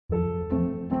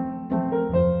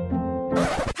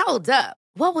Hold up.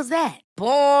 What was that?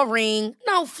 Boring.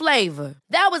 No flavor.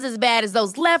 That was as bad as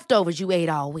those leftovers you ate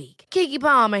all week. Keke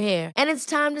Palmer here, and it's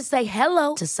time to say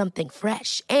hello to something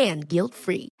fresh and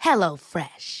guilt-free. Hello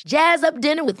Fresh. Jazz up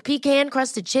dinner with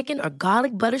pecan-crusted chicken or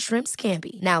garlic butter shrimp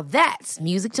scampi. Now that's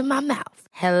music to my mouth.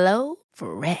 Hello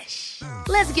Fresh.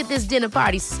 Let's get this dinner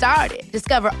party started.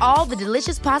 Discover all the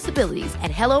delicious possibilities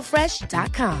at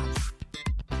hellofresh.com.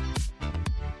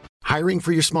 Hiring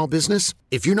for your small business?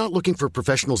 If you're not looking for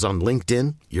professionals on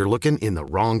LinkedIn, you're looking in the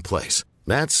wrong place.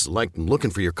 That's like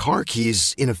looking for your car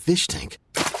keys in a fish tank.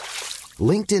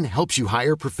 LinkedIn helps you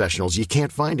hire professionals you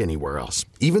can't find anywhere else,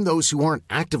 even those who aren't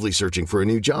actively searching for a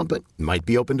new job but might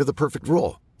be open to the perfect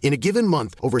role. In a given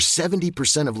month, over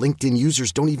 70% of LinkedIn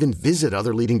users don't even visit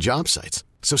other leading job sites.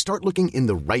 So start looking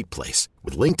in the right place.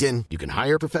 With LinkedIn, you can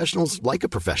hire professionals like a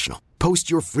professional.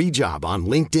 Post your free job on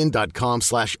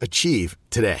linkedin.com/achieve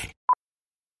today.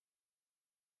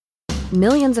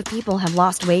 Millions of people have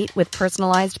lost weight with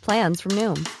personalized plans from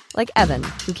Noom. Like Evan,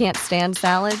 who can't stand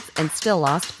salads and still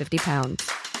lost 50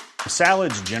 pounds.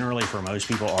 Salads generally for most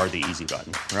people are the easy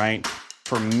button, right?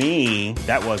 For me,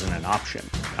 that wasn't an option.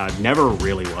 I never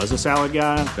really was a salad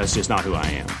guy. That's just not who I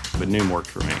am. But Noom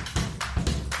worked for me.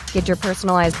 Get your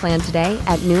personalized plan today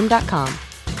at Noom.com.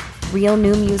 Real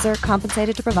Noom user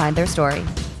compensated to provide their story.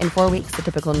 In 4 weeks, the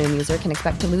typical Noom user can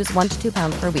expect to lose 1 to 2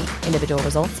 pounds per week. Individual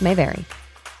results may vary.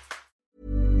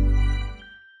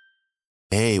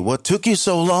 Hey, what took you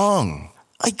so long?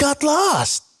 I got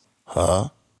lost.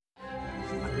 Huh?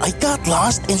 I got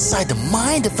lost inside the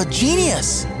mind of a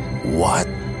genius. What?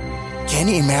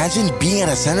 Can you imagine being at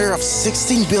the center of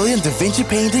 16 billion Da Vinci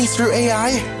paintings through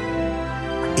AI?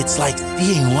 It's like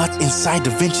seeing what's inside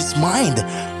Da Vinci's mind.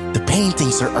 The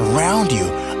paintings are around you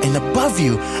and above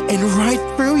you and right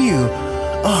through you.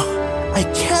 Oh, I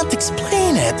can't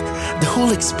explain it. The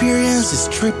whole experience is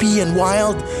trippy and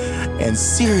wild and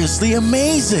seriously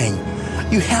amazing.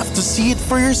 You have to see it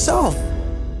for yourself.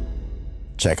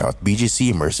 Check out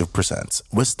BGC Immersive Presents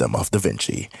Wisdom of Da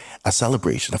Vinci, a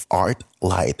celebration of art,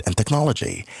 light, and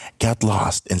technology. Get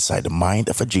lost inside the mind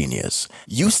of a genius.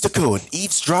 Use the code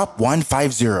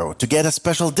EavesDrop150 to get a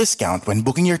special discount when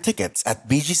booking your tickets at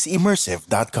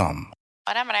bgcimmersive.com.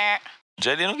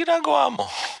 Jelly, anong ginagawa mo?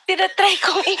 Tinatry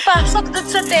kong ipasok dun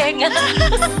sa tenga.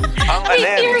 Ang May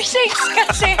alin? piercings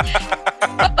kasi.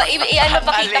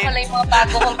 Pakita ko lang yung mga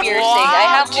bago kong piercing. I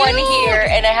have one here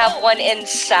and I have one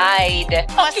inside.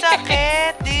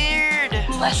 Masakit, dude.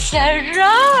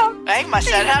 Masarap. Ay,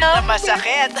 masarap na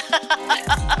masakit.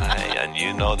 And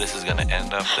you know this is gonna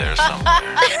end up there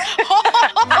somewhere.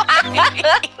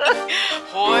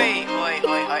 Hoy.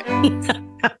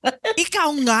 Ikaw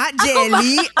nga,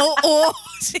 Jelly. Oo.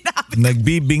 Sinabi.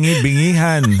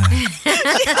 Nagbibingi-bingihan.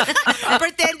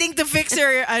 Pretending to fix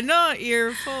her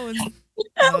earphone.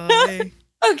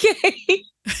 Okay.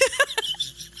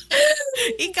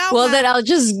 Ikaw Well, nga. then I'll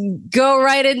just go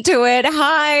right into it.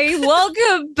 Hi,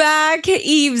 welcome back,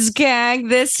 Eves Gang.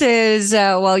 This is,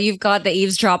 you've got the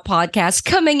Eavesdrop podcast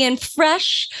coming in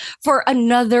fresh for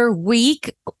another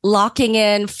week, locking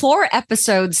in 4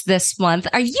 episodes this month.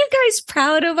 Are you guys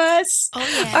proud of us? Oh,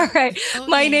 yeah. All right.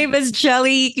 My name is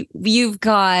Jelly. You've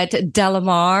got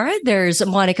Delamar. There's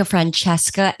Monica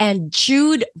Francesca and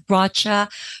Jude Rocha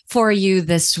for you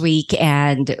this week.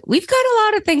 And we've got a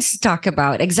lot of things to talk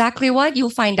about. Exactly what? You'll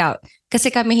find out. Kasi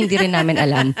kami hindi rin namin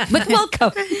alam. But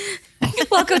welcome.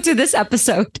 Welcome to this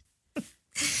episode.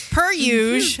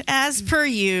 As per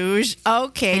usual.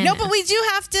 Okay. No, but we do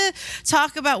have to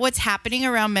talk about what's happening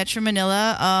around Metro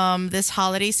Manila this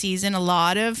holiday season. A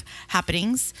lot of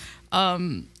happenings.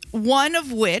 One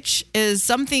of which is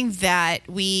something that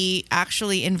we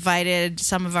actually invited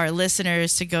some of our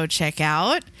listeners to go check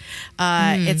out.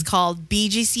 It's called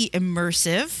BGC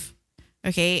Immersive.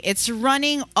 Okay, it's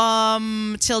running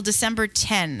till December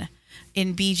 10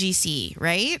 in BGC,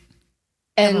 right?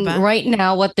 And right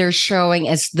now, what they're showing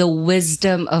is the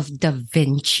wisdom of Da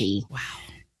Vinci. Wow.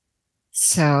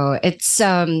 So it's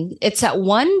at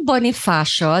 1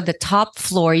 Bonifacio, the top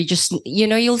floor.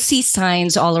 You'll see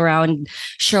signs all around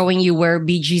showing you where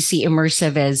BGC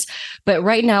Immersive is. But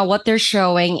right now, what they're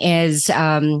showing is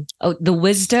the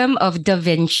wisdom of Da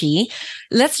Vinci.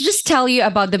 Let's just tell you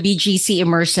about the BGC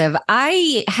Immersive.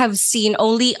 I have seen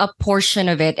only a portion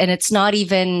of it, and it's not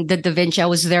even the Da Vinci. I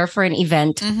was there for an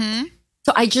event. Mm-hmm.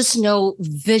 So I just know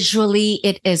visually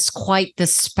it is quite the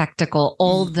spectacle.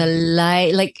 All the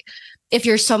light, like if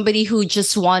you're somebody who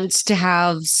just wants to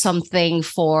have something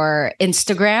for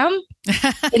Instagram,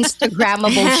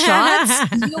 Instagrammable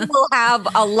shots, you will have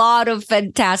a lot of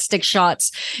fantastic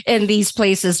shots in these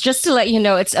places. Just to let you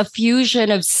know, it's a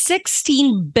fusion of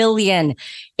 16 billion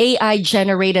AI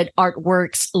generated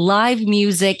artworks, live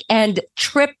music, and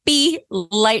trippy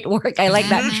light work. I like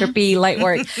that trippy light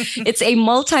work. It's a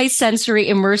multi-sensory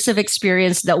immersive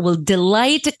experience that will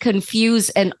delight, confuse,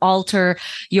 and alter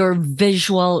your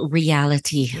visual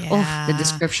reality. Oh, the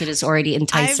description is already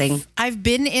enticing. I've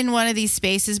been in one of these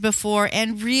spaces before,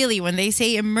 and really, when they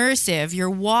say immersive, you're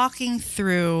walking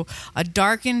through a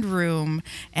darkened room,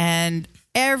 and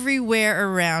everywhere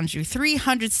around you,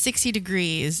 360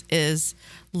 degrees, is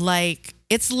like,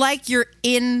 it's like you're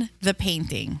in the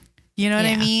painting. You know what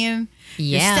I mean?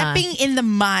 Yeah. You're stepping in the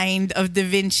mind of Da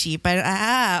Vinci. But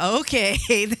okay,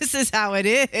 this is how it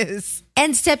is.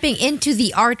 And stepping into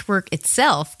the artwork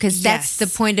itself, because that's the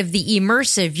point of the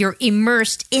immersive. You're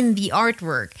immersed in the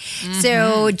artwork.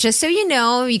 So just so you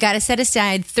know, you got to set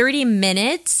aside 30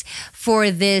 minutes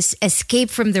for this escape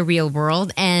from the real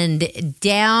world and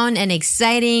down an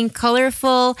exciting,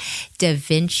 colorful Da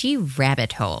Vinci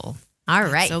rabbit hole. All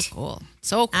right. So cool.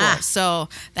 So cool. So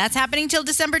that's happening till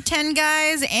December 10,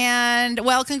 guys. And,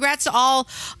 well, congrats to all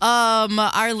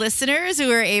our listeners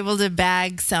who are able to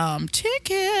bag some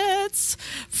tickets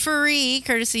free,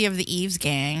 courtesy of the Eves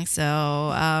gang.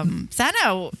 So,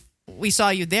 sana we saw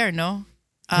you there, no?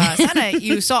 Sana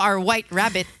you saw our white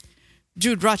rabbit,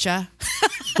 Jude Rocha.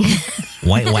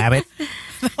 White rabbit?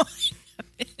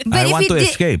 But I want to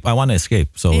escape. I want to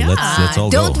escape. So let's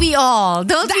all Don't go. we all?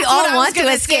 Don't we all want to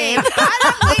escape?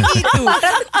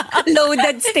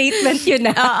 Loaded statement, you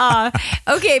know.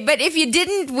 Okay, but if you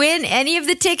didn't win any of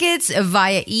the tickets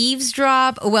via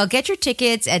eavesdrop, well, get your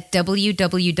tickets at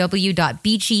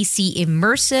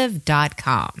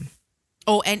www.bgcimmersive.com.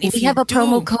 Oh, and if we have a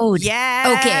promo code.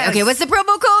 Yes. Okay. What's the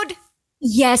promo code?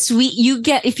 Yes,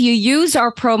 if you use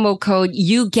our promo code,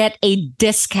 you get a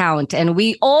discount, and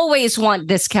we always want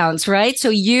discounts, right?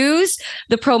 So use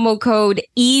the promo code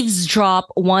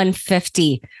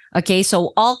eavesdrop150. Okay,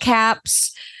 so all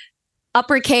caps,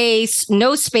 uppercase,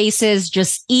 no spaces,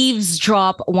 just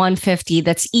eavesdrop 150.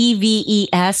 That's EVESDROP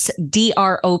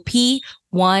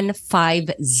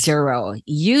 150.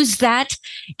 Use that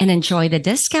and enjoy the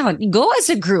discount. Go as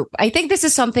a group. I think this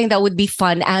is something that would be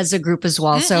fun as a group as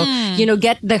well. So,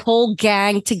 get the whole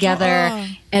gang together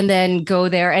and then go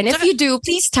there. And if you do,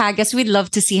 please tag us. We'd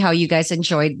love to see how you guys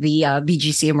enjoyed the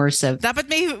BGC Immersive. Dapat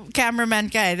may cameraman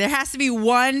ka eh. There has to be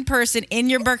one person in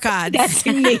your barkada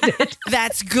Designated.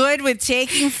 that's good with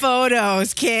taking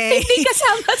photos, okay? Hindi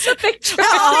kasama sa picture.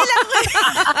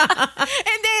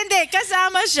 Hindi.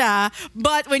 Kasama siya.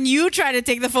 But when you try to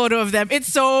take the photo of them,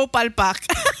 it's so palpak.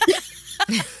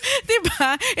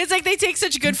 Diba? It's like they take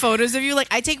such good photos of you. Like,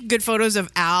 I take good photos of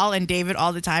Al and David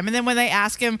all the time. And then when they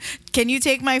ask him, can you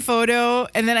take my photo?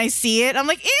 And then I see it, I'm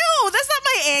like, ew, that's not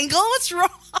my angle. What's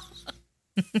wrong?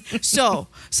 So,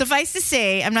 suffice to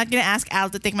say, I'm not going to ask Al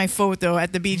to take my photo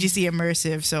at the BGC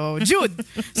Immersive. So, Jude,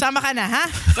 sama ka na, ha?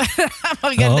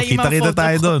 Maganda yung mga kita photo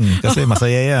tayo ko. dun. Kasi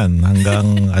masaya yan.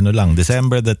 Hanggang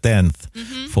December the 10th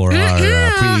for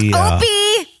our pre...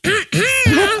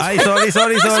 Ay, sorry.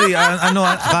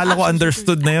 Akala ko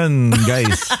understood na yun,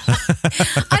 guys.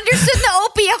 Understood na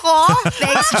OP ako?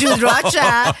 Thanks, Jude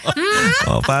Rocha.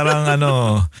 Parang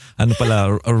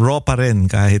pala, raw pa rin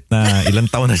kahit na ilang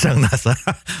taon na siyang nasa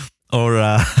or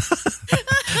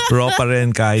raw pa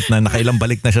rin kahit na nakailang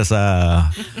balik na siya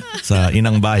sa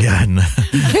inang bayan.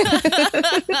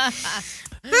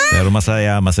 Pero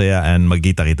masaya and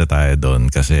magkita-kita tayo doon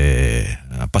kasi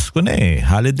Pasko na eh,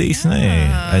 holidays na eh.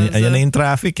 Ayan na yung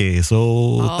traffic eh.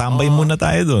 So tambay muna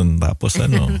tayo doon. Tapos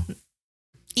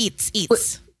Eats.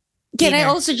 Can I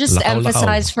also just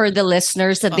emphasize for the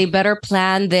listeners that they better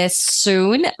plan this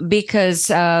soon because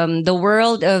the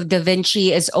world of Da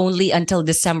Vinci is only until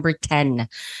December 10.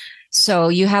 So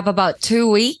you have about 2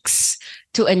 weeks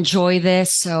to enjoy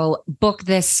this. So book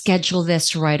this, schedule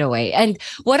this right away. And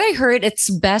what I heard, it's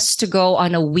best to go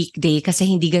on a weekday kasi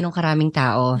hindi ganun karaming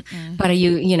tao. Para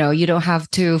you don't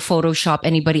have to Photoshop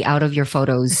anybody out of your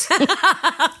photos.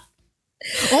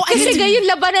 Kasi ngayon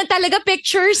labanan talaga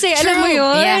pictures eh. Alam mo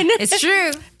yun? Yeah, it's true.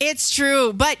 It's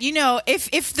true. But,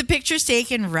 if the picture's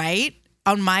taken right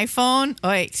on my phone,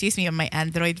 on my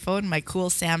Android phone, my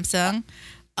cool Samsung.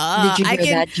 Did you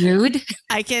hear that, Jude?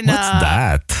 I can... what's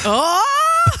that? Oh,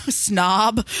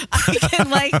 snob. I can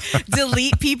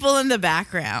delete people in the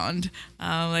background.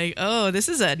 This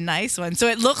is a nice one. So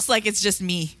it looks like it's just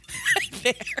me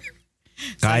there.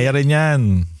 Kaya rin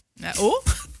yan. Oh?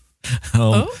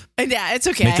 Yeah, it's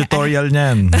okay. May tutorial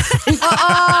niyan.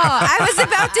 I was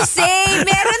about to say,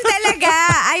 meron talaga.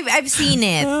 I've seen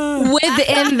it.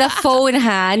 Within the phone,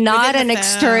 not an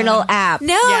external app.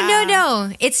 No.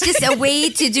 It's just a way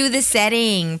to do the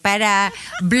setting para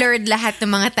blurred lahat ng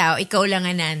mga tao. Ikaw lang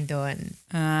ang nandun.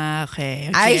 Okay.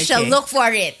 I shall look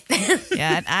for it.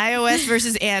 Yeah, iOS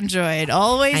versus Android.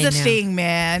 Always a thing,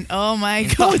 man. Oh my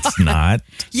God. No, it's not.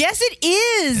 Yes, it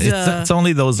is. It's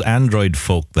only those Android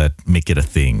folk that make it a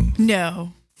thing.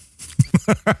 No.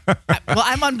 Well,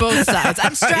 I'm on both sides.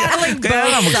 I'm straddling both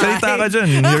Kaya magsalita ka sides.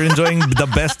 dyan. You're enjoying the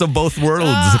best of both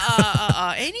worlds.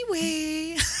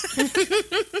 Anyway.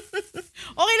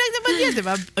 Okay lang naman yun, di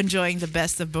ba? Enjoying the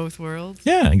best of both worlds.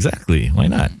 Yeah, exactly. Why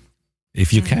not?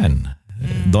 If you can.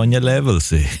 Donya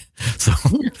levels eh. So.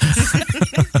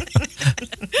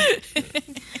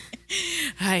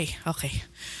 Ay, okay.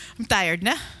 I'm tired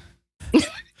na.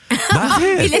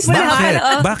 Bakit? Bilis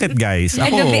naman, Bakit guys?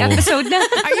 End of the episode na.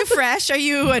 Are you fresh? Are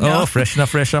you, ano? Oh, fresh na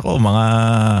fresh ako.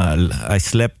 I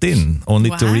slept in only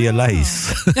to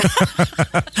realize.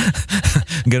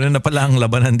 Ganun na pala ang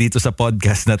labanan dito sa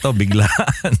podcast na to.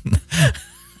 Biglaan.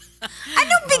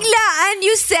 Anong biglaan?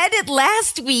 You said it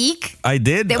last week. I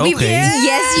did? That we- Okay.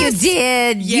 Yes, you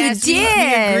did. Yes, you we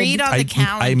did. agreed on the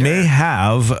calendar. I may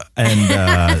have, and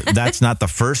that's not the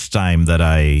first time that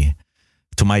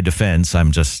to my defense,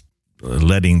 I'm just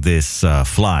letting this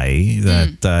fly,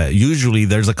 that usually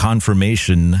there's a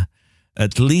confirmation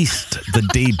at least the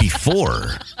day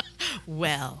before.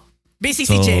 Well, busy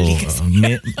si Jelly kasi.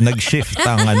 Nag-shift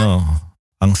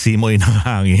ang simoy ng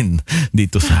hangin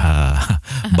dito sa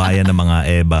bayan ng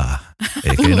mga Eba.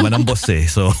 Kayo naman ang boss eh.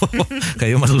 So,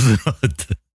 kayo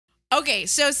masusunod. Okay,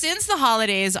 so since the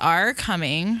holidays are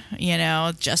coming,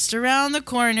 just around the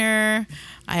corner,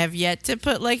 I have yet to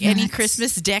put any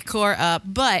Christmas decor up.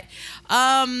 But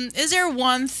is there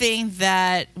one thing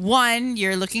that, one,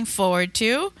 you're looking forward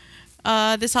to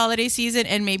this holiday season,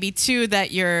 and maybe two, that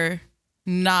you're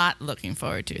not looking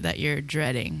forward to, that you're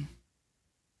dreading?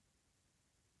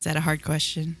 Is that a hard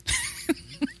question?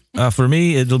 For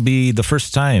me, it'll be the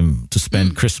first time to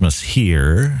spend Christmas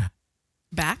here.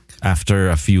 Back? After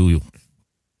a couple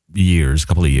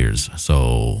of years.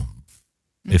 So,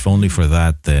 if only for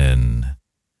that, then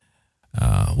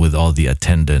with all the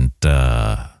attendant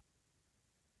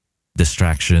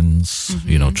distractions,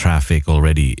 traffic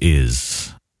already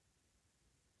is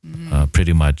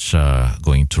pretty much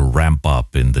going to ramp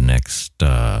up in the next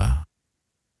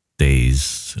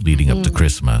days leading up to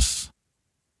Christmas.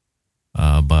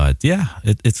 But yeah,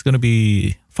 it's going to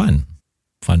be fun.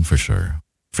 Fun for sure.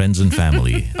 Friends and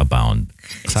family abound.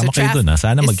 Kasama kayo dun,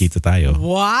 sana magkita tayo.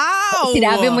 Wow!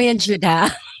 Sinabi mo yan, Judah.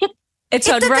 It's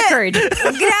on record.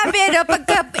 Grabe,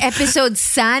 pagka-episode,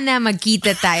 sana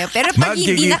magkita tayo. Pero pag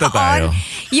hindi naka-on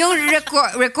yung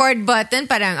record button,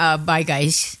 parang, bye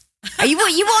guys. You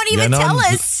won't even tell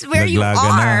us where you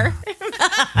are.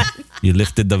 You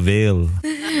lifted the veil.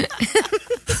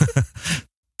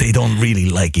 They don't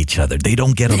really like each other. They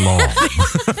don't get along.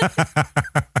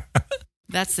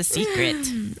 That's the secret.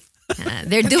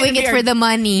 They're doing it for the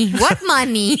money. What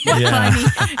money? What money?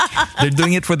 They're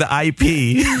doing it for the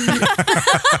IP.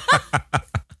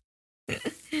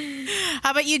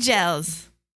 How about you, Gels?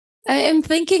 I am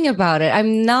thinking about it.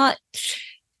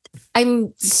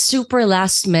 I'm super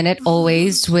last minute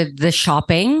always with the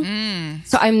shopping.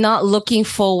 So I'm not looking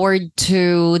forward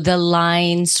to the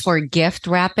lines for gift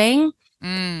wrapping.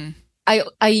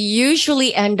 I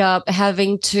usually end up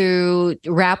having to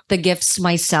wrap the gifts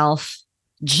myself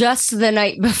just the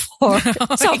night before.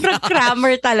 Sobrang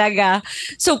crammer talaga.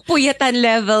 So puyatan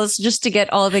levels just to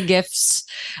get all the gifts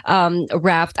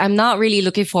wrapped. I'm not really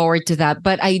looking forward to that,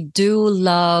 but I do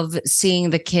love seeing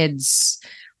the kids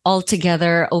all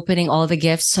together opening all the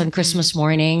gifts on Christmas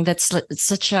morning. That's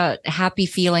such a happy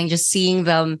feeling, just seeing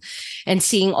them and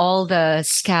seeing all the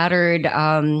scattered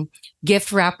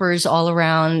gift wrappers all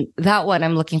around. That one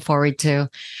I'm looking forward to.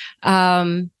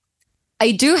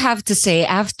 I do have to say,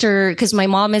 because my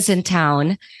mom is in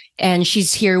town and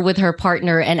she's here with her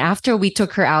partner, and after we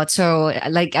took her out, so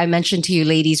like I mentioned to you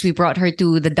ladies, we brought her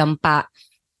to the Dampa.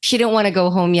 She didn't want to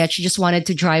go home yet. She just wanted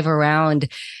to drive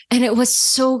around. And it was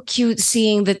so cute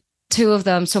seeing the two of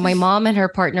them. So my mom and her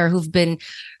partner,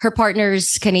 her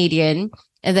partner's Canadian,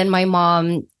 and then my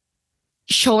mom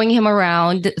showing him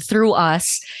around through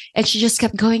us. And she just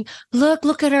kept going,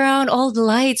 look at around all the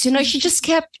lights. She just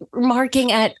kept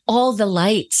marking at all the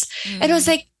lights. And I was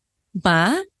like,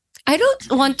 Ma, I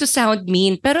don't want to sound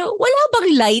mean, pero wala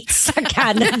bang lights sa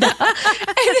Canada?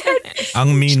 And then,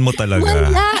 Ang mean mo talaga.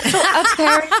 wala. So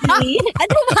apparently,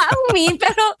 ano ba ang mean?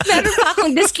 Pero meron pa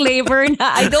akong disclaimer na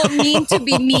I don't mean to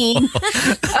be mean.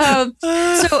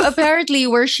 So apparently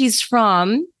where she's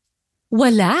from,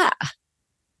 wala.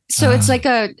 So it's like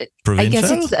I guess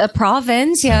it's a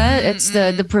province. Yeah, it's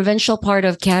the provincial part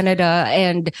of Canada,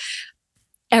 and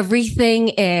everything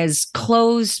is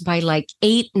closed by like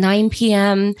 8, 9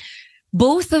 p.m.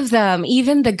 Both of them,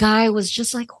 even the guy was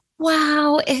just like,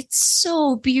 wow, it's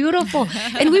so beautiful.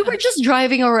 And we were just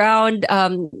driving around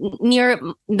near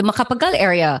the Macapagal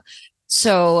area.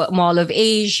 So Mall of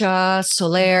Asia,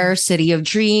 Soler, City of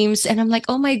Dreams. And I'm like,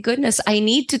 oh my goodness, I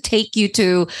need to take you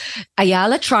to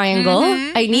Ayala Triangle.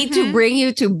 I need to bring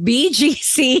you to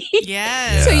BGC.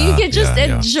 Yes. So you can just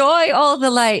enjoy all the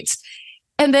lights.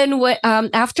 And then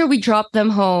after we dropped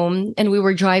them home and we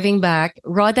were driving back,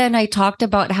 Rhoda and I talked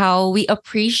about how we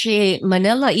appreciate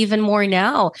Manila even more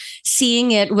now, seeing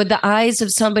it with the eyes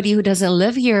of somebody who doesn't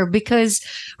live here, because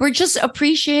we're just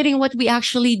appreciating what we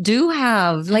actually do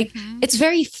have. Like, it's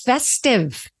very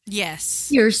festive. Yes.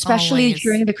 Here, especially Always.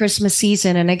 during the Christmas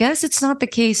season. And I guess it's not the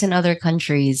case in other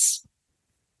countries.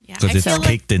 Because it's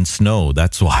caked in snow.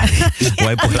 That's why.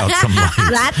 Why put out some lights?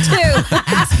 That too.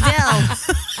 Ask Del.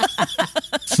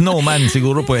 Snowman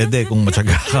siguro pwede kung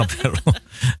matyaga ka. Pero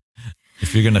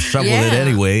if you're gonna shovel it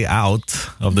anyway out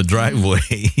of the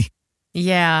driveway.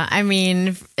 Yeah, I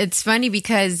mean, it's funny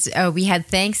because we had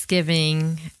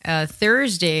Thanksgiving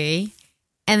Thursday,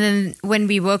 and then when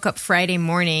we woke up Friday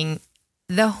morning,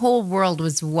 the whole world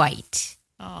was white.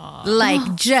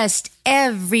 Like just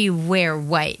everywhere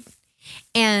white.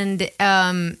 And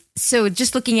so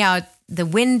just looking out the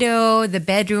window, the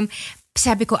bedroom,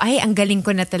 sabi ko, ay, ang galing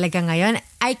ko na talaga ngayon.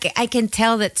 I can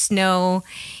tell that snow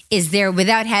is there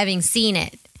without having seen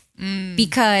it.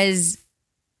 Because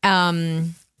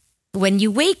when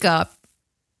you wake up,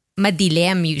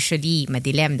 madilim usually.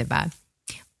 Madilim, diba?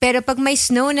 Pero pag may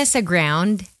snow na sa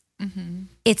ground,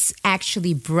 it's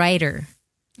actually brighter.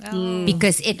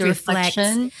 Because it reflects.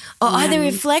 Reflection. The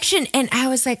reflection. And I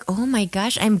was like, oh my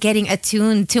gosh, I'm getting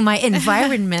attuned to my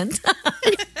environment.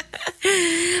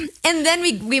 And then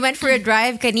we went for a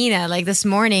drive kanina, like this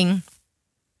morning.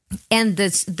 And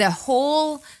the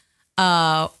whole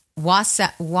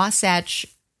Wasatch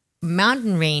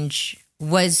mountain range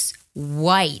was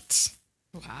white.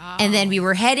 Wow. And then we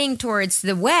were heading towards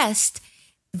the west.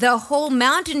 The whole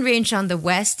mountain range on the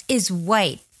west is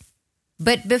white.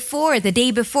 But the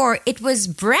day before, it was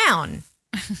brown.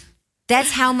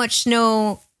 That's how much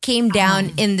snow came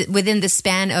down within the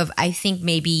span of, I think,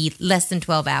 maybe less than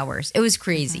 12 hours. It was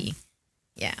crazy.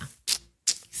 Yeah.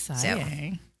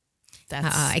 Exciting.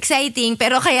 That's exciting,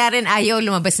 pero kaya rin ayaw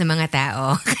lumabas ng mga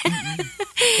tao.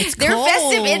 They're cold.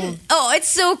 festive. It's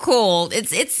so cold.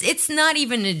 It's not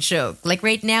even a joke. Like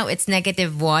right now, it's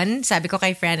 -1. Sabi ko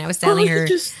kay Fran, I was telling her.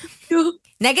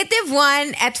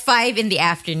 -1 at 5 in the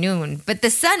afternoon, but the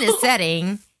sun is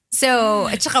setting. So,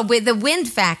 at saka with the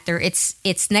wind factor, it's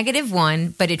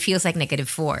 -1, but it feels like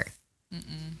 -4.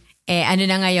 Ano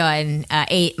na ngayon?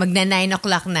 Magna 9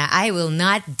 o'clock na. I will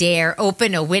not dare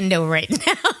open a window right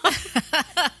now.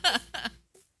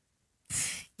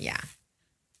 Yeah.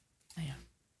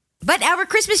 But our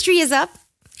Christmas tree is up.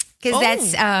 Because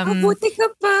that's... Buti ka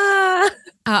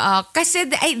pa. Kasi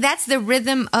that's the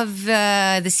rhythm of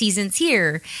the seasons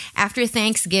here. After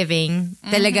Thanksgiving,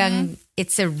 talagang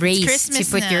it's a race to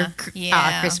put your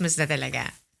Christmas na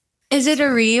talaga. Is it a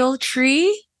real tree?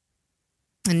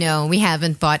 No, we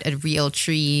haven't bought a real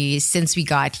tree since we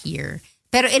got here.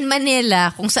 Pero in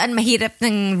Manila, kung saan mahirap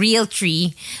ng real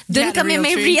tree, dun kami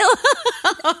may real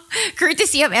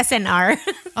courtesy of SNR.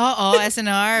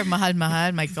 SNR.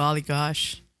 Mahal. My golly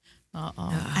gosh.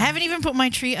 I haven't even put my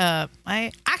tree up. I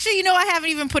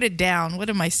haven't even put it down. What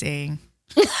am I saying?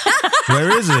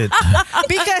 Where is it?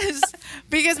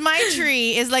 Because my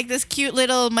tree is like this cute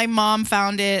little, my mom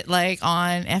found it like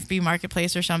on FB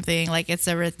Marketplace or something. Like it's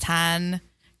a rattan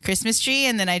Christmas tree,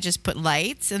 and then I just put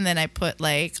lights, and then I put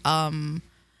like what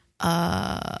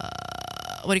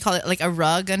do you call it? Like a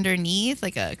rug underneath,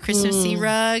 like a Christmassy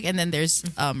rug, and then there's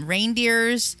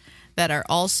reindeers that are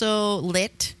also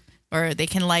lit, or they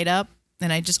can light up.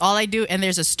 And and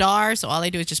there's a star, so all I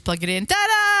do is just plug it in.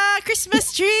 Ta-da!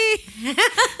 Christmas tree!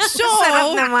 So,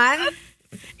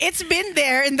 it's been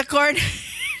there in the corner.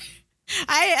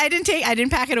 I didn't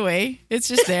pack it away. It's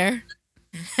just there.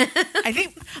 I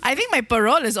think my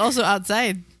parole is also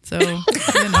outside. So,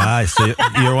 so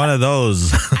you're one of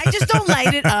those. I just don't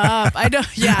light it up. I'm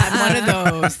one of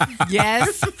those.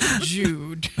 Yes,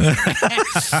 Jude.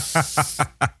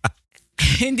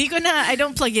 I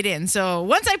don't plug it in. So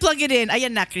once I plug it in,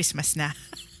 ayan na, Christmas na.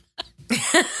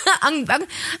 ang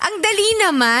dali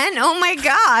naman. Oh my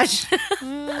gosh.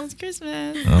 It's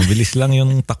Christmas. Bilis lang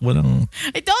yung takbo ng...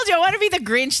 I told you I want to be the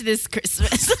Grinch this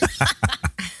Christmas.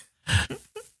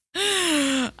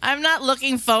 I'm not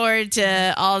looking forward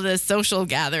to all the social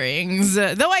gatherings,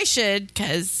 though I should,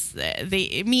 because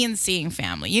it means seeing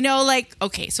family. You know, like,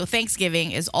 okay, so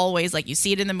Thanksgiving is always, like you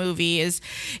see it in the movies,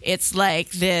 it's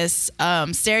like this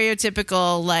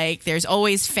stereotypical, like, there's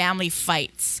always family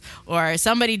fights, or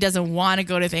somebody doesn't want to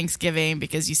go to Thanksgiving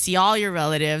because you see all your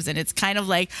relatives, and it's kind of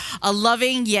like a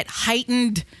loving yet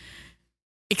heightened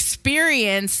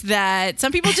experience that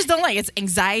some people just don't like. It's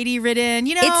anxiety ridden,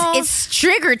 you know. It's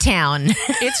trigger town.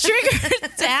 It's trigger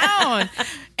town.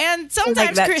 And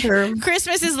sometimes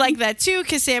Christmas is like that too,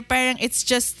 kasi parang it's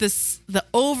just the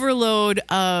overload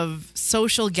of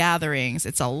social gatherings.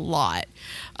 It's a lot.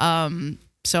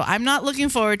 So I'm not looking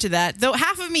forward to that. Though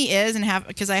half of me is, and half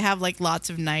because I have like lots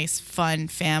of nice, fun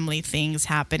family things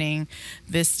happening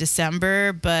this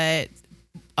December, but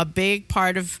a big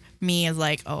part of me is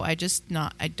like,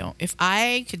 if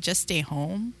I could just stay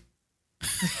home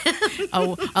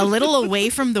a little away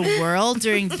from the world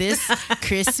during this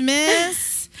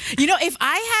Christmas. You know, if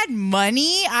I had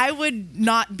money, I would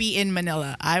not be in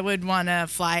Manila. I would want to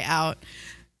fly out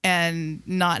and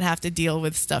not have to deal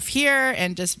with stuff here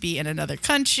and just be in another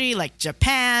country like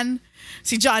Japan.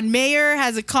 See, John Mayer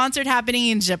has a concert happening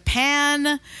in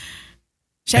Japan.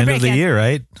 End of the year,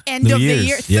 right? End of the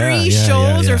year. Three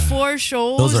shows or 4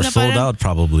 shows. Those are sold out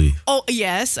probably. Oh,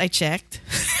 yes. I checked.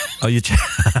 Oh, you checked?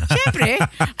 Siyempre.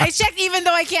 I checked even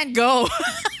though I can't go.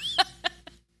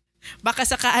 Baka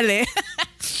sakali.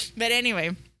 But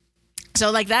anyway.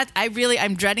 So like that,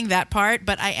 I'm dreading that part,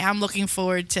 but I am looking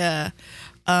forward to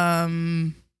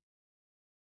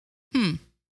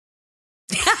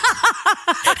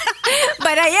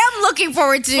But I am looking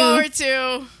forward to.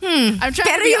 I'm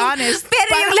trying to be honest.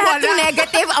 Pero yung lahat ng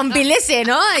negative, ang bilis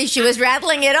no? She was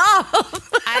rattling it off.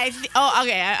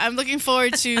 Okay. I'm looking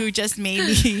forward to just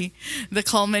maybe the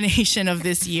culmination of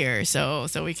this year. So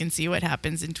we can see what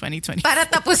happens in 2020. Para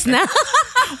tapos na.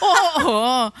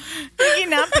 Oo. Sige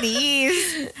na,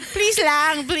 please. Please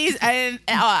lang, please.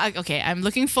 Okay, I'm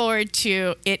looking forward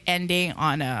to it ending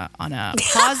on a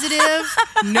positive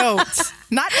note.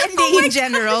 Not ending in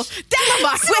general.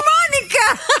 Monica!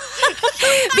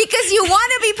 Because you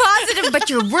want to be positive, but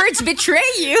your words betray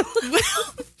you.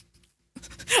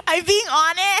 I'm being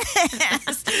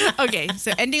honest. Okay,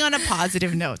 so ending on a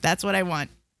positive note. That's what I want.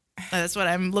 That's what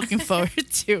I'm looking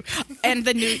forward to. And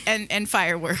the new and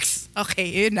fireworks. Okay,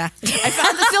 yun na. I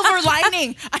found the silver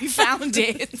lining. I found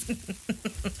it.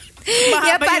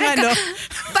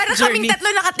 Para kaming tatlo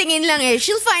nakatingin lang eh.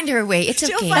 She'll find her way. It's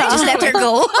okay. Just let her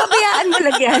go. Pabayaan mo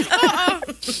lang yan.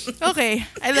 Okay,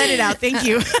 I let it out. Thank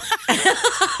you.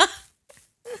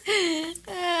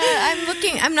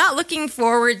 I'm not looking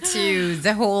forward to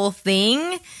the whole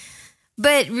thing,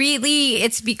 but really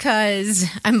it's because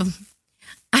I'm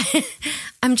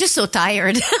just so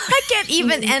tired. I can't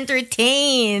even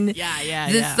entertain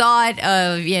the thought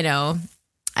of,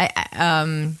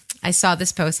 I saw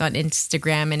this post on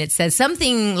Instagram and it says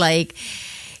something like,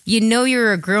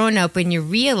 you're a grown-up when you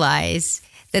realize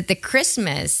that the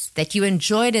Christmas that you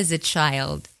enjoyed as a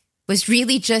child was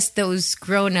really just those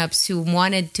grown-ups who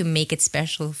wanted to make it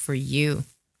special for you.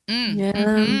 Yeah.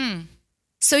 Mm-hmm.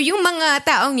 So yung mga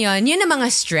taong yun ang mga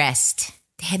stressed.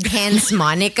 Hence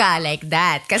Monica like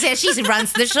that. Kasi she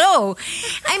runs the show.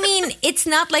 I mean, it's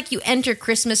not like you enter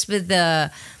Christmas with the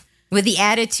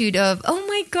attitude of, oh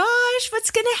my gosh,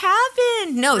 what's gonna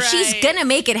happen? No, she's gonna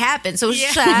make it happen. So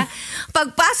siya,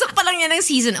 pagpasok pa lang niya ng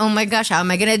season, oh my gosh, how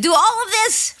am I gonna do all of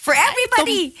this for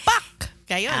everybody? Tumpak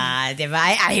kayo. Diba?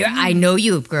 I know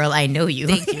you, girl. I know you.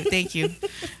 Thank you.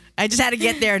 I just had to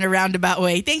get there in a roundabout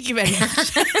way. Thank you very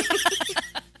much.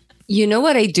 You know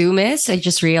what I do miss? I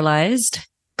just realized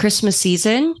Christmas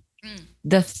season,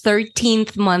 the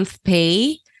 13th month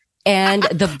pay and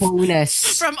the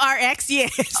bonus. From RX,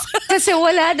 yes. Kasi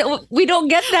we don't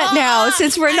get that now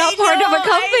since we're not part of a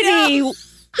company.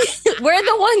 We're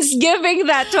the ones giving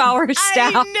that to our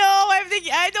staff. I know. I'm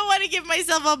thinking, I don't want to give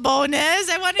myself a bonus.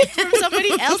 I want it from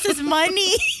somebody else's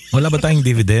money. Wala ba tayong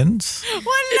dividends?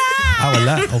 Wala.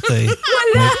 Wala? Okay.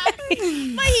 Wala.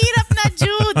 Mahirap na,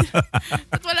 Jude.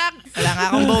 At wala nga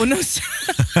akong bonus.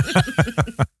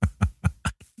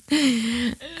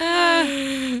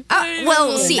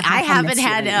 Well, see, I haven't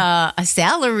had a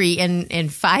salary in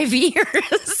 5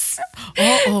 years.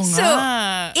 So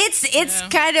it's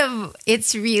kind of,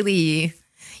 it's really,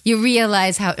 you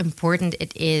realize how important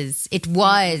it is. It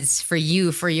was for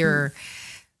you, for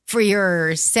for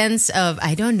your sense of,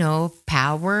 I don't know,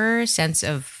 power, sense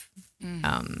of,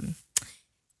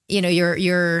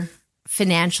 your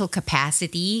financial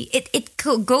capacity. It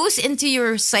goes into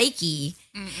your psyche,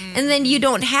 and then you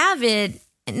don't have it.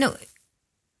 No,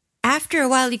 after a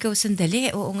while, you go,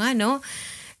 sandali, oo nga, no?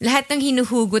 Lahat ng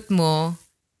hinuhugot mo,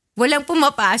 walang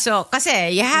pumapasok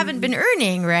kasi you haven't been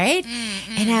earning, right?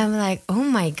 And I'm like, oh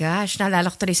my gosh,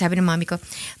 naalala ko tuloy, sabi ng mami ko,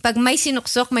 pag may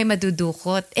sinuksok, may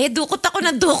madudukot. Dukot ako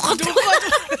ng dukot.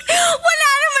 Wala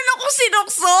naman akong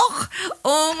sinuksok.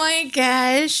 Oh my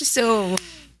gosh. So,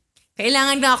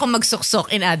 kailangan na ako magsuksok,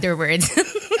 in other words.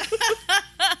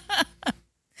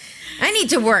 I need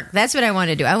to work. That's what I want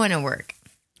to do. I want to work.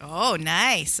 Oh,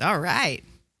 nice. All right.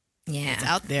 Yeah. It's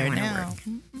out there now.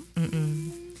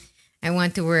 I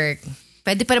want to work.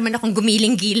 Pwede pa naman akong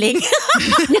gumiling-giling.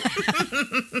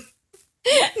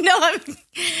 No,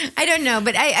 I don't know.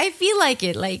 But I feel like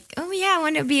it. Like, oh yeah, I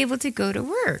want to be able to go to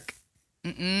work.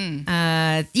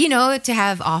 To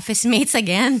have office mates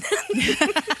again.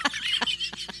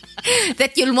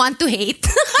 That you'll want to hate.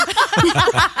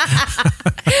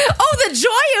 Oh, the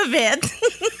joy of it.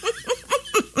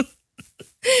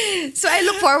 So I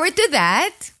look forward to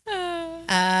that.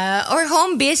 Or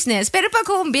home business. Pero pag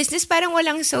home business, parang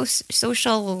walang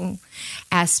social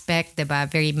aspect, diba?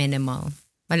 Very minimal.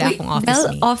 Wala akong office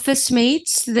mates. Office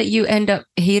mates that you end up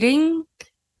hating?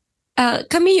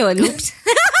 Kami yun. Oops.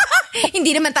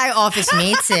 Hindi naman tayo office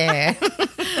mates eh.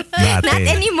 Dati. Not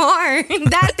anymore.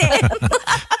 Dati.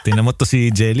 Tingnan mo to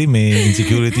si Jelly, may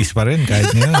insecurities pa rin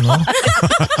kahit ngayon, no?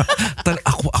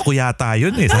 ako yata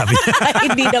yun eh, sabi niya.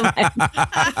 Hindi naman.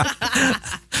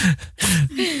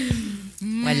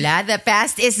 Wala. The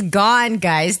past is gone,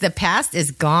 guys. The past is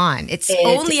gone. It's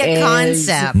only a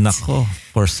concept. Nako,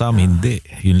 for some, hindi.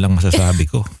 Yun lang masasabi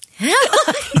ko.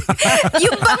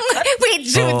 Yung bang, wait,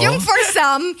 Jude, yung for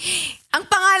some, ang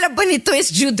pangalan ba nito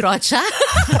is Jude Rocha?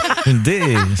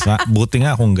 Hindi. Buti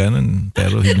nga kung ganun.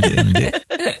 Pero hindi.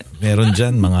 Meron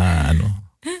dyan mga ano.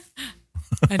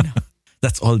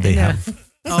 That's all they have.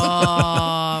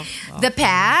 Oh. The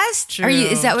past? True,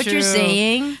 is that what you're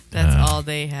saying? That's all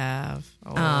they have.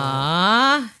 Oh.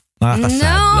 Nakakasad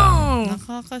lang.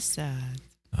 Nakakasad.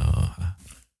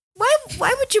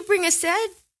 Why would you bring a sad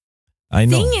I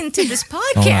know. thing into this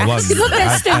podcast?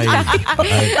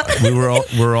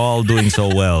 We're all doing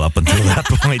so well up until that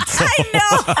point. So. I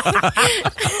know.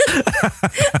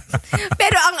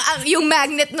 Pero yung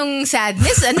magnet nung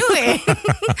sadness,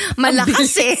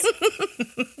 malakas eh.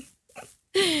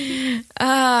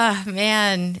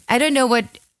 Man. I don't know what,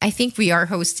 I think we are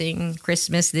hosting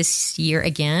Christmas this year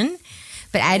again,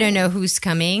 but I don't know who's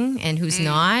coming and who's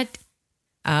not.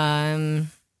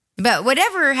 But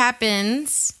whatever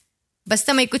happens,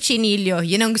 basta may kutsinilyo,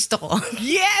 yun ang gusto ko.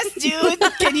 Yes, dude.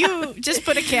 Can you just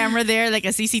put a camera there, like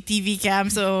a CCTV cam,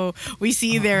 so we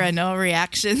see their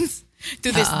reactions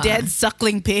to this dead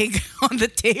suckling pig on the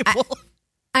table?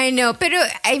 I know, pero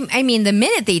I mean, the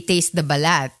minute they taste the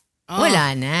balat,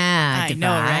 wala na. I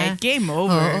know, right? Game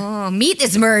over. Oh, meat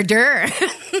is murder.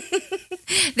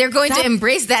 They're going to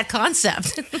embrace that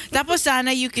concept. Tapos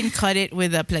sana you can cut it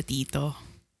with a platito.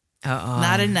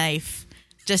 Not a knife.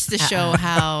 Just to show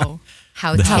how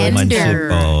tender.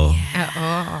 Oh.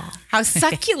 How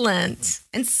succulent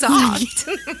and soft.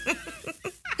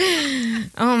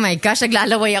 Oh my gosh,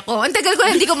 naglalaway ako. Ang tagal ko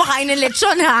na hindi ko makain ng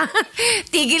lechon, ha?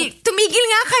 Tumigil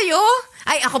nga kayo.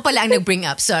 Ay, ako pala ang nag-bring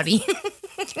up. Sorry.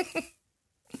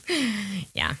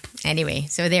 Yeah. Anyway,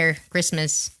 so there,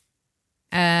 Christmas.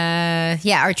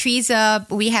 Our tree's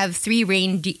up. We have 3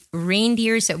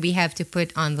 reindeers that we have to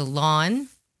put on the lawn.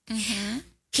 Mm-hmm.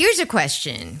 Here's a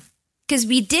question. Because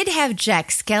we did have Jack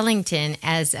Skellington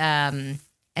as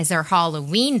our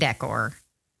Halloween decor.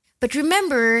 But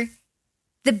remember,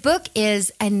 the book is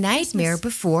A Nightmare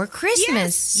Before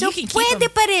Christmas. Yes, so you can keep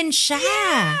pwede pa rin siya.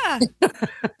 Yeah.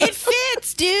 It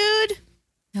fits, dude.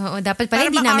 Oo, dapat pala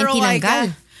hindi namin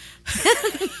tinanggal.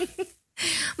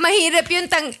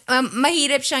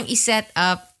 Mahirap siyang i-set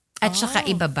up at saka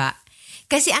ibaba.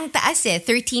 Kasi ang taas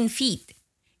 13 feet.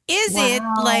 Is it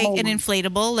like an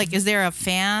inflatable? Like, is there a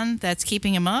fan that's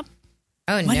keeping him up?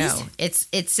 Oh, What no. is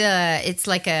It's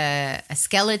like a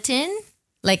skeleton,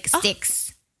 like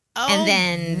sticks. Oh, And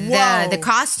then the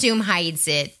costume hides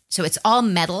it. So it's all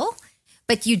metal.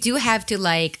 But you do have to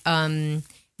like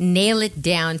nail it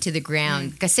down to the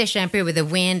ground. Kasi syempre with the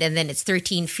wind and then it's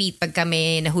 13 feet. Pag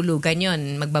kami nahulugan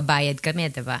yun, magbabayad kami,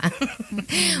 diba?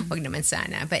 Wag naman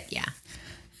sana. But yeah.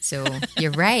 So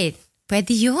you're right.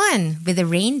 Pwede yun with a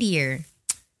reindeer.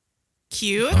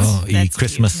 Cute. Oh,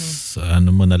 Christmas,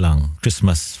 ano mo na lang,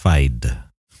 Christmas-fied.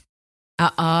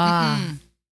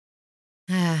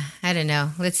 I don't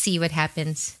know. Let's see what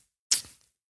happens.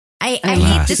 I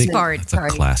hate this part. It's a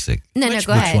classic. No, go Which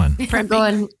ahead.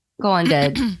 one? Go on,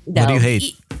 Dad. What do you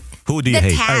hate? Who do you The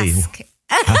hate? task.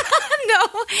 No,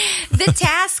 the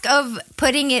task of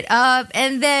putting it up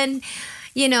and then,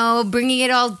 bringing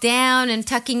it all down and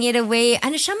tucking it away.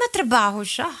 Ano siya, matrabaho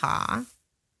siya, ha?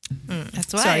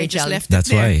 That's why Sorry, I just Jolly. left it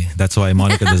there. That's why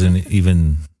Monica doesn't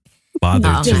even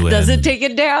bother to. Just doesn't and take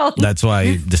it down. That's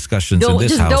why discussions in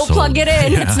this Just household don't plug it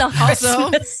in. It's not Also,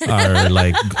 Christmas. are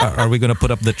like, are we going to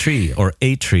put up the tree or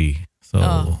a tree?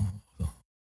 So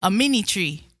a mini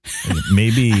tree.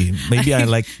 maybe I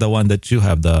like the one that you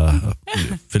have, the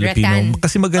Filipino. Rattan.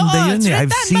 Kasi maganda yun it's eh. I've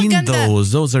rattan, seen maganda.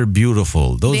 those. Those are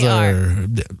beautiful. Those They are.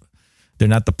 They're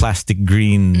not the plastic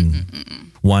green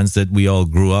ones that we all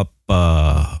grew up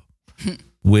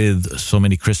with. So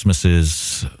many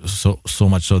Christmases, so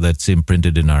much so that's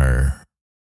imprinted in our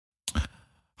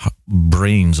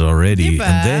brains already. Diba?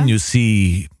 And then you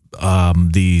see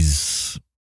these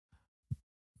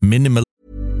minimal.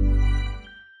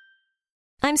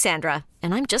 I'm Sandra,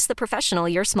 and I'm just the professional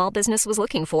your small business was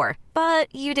looking for.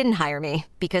 But you didn't hire me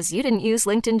because you didn't use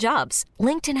LinkedIn Jobs.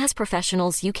 LinkedIn has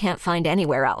professionals you can't find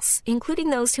anywhere else,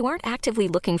 including those who aren't actively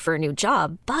looking for a new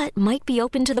job, but might be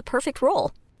open to the perfect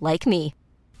role, like me.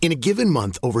 In a given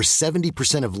month, over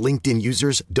 70% of LinkedIn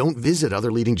users don't visit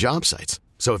other leading job sites.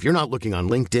 So if you're not looking on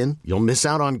LinkedIn, you'll miss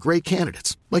out on great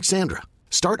candidates like Sandra.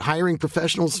 Start hiring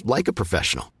professionals like a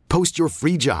professional. Post your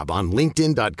free job on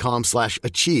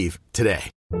linkedin.com/achieve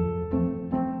today.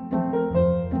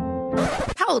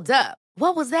 Hold up.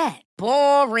 What was that?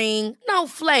 Boring. No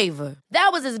flavor.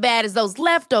 That was as bad as those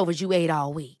leftovers you ate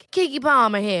all week. Keke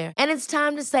Palmer here, and it's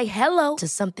time to say hello to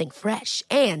something fresh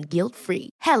and guilt-free.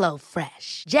 Hello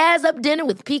Fresh. Jazz up dinner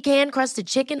with pecan-crusted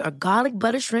chicken or garlic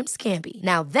butter shrimp scampi.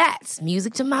 Now that's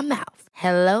music to my mouth.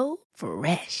 Hello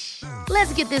Fresh.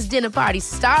 Let's get this dinner party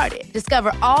started.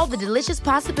 Discover all the delicious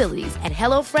possibilities at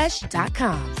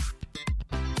hellofresh.com.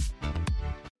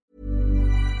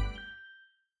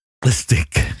 Realistic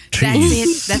trees. That's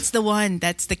it. That's the one.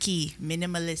 That's the key.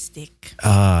 Minimalistic.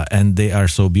 And they are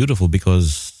so beautiful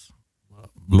because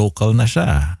local na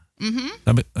siya.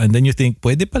 And then you think,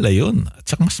 pwede pala yun. At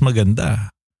saka mas maganda.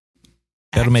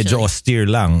 Pero medyo austere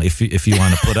lang if you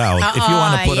want to put out. If you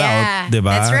want to put out, di ba?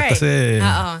 That's right. Kasi,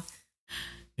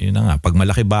 yun na nga, pag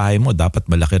malaki bahay mo, dapat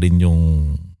malaki rin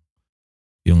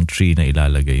yung tree na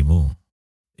ilalagay mo.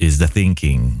 Is the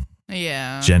thinking.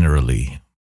 Yeah. Generally.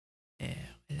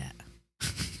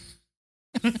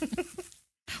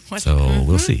 So,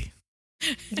 we'll see.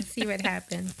 Let's see what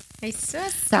happens.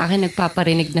 Sa akin,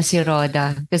 nagpaparinig na si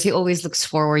Roda because he always looks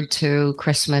forward to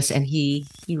Christmas and he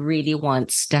really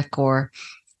wants decor.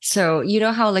 So, you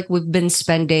know how like we've been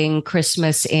spending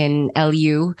Christmas in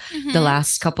LU the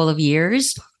last couple of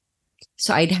years?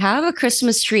 So I'd have a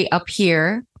Christmas tree up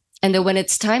here. And then when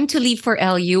it's time to leave for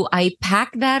LU, I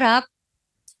pack that up,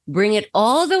 bring it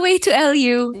all the way to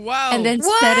LU, and then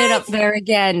set it up there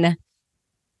again.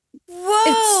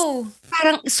 Whoa! It's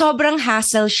parang sobrang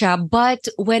hassle siya. But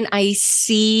when I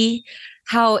see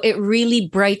how it really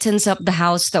brightens up the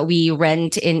house that we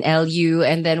rent in LU,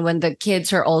 and then when the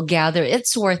kids are all gathered,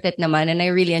 it's worth it naman, and I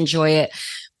really enjoy it.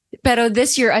 Pero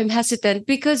this year, I'm hesitant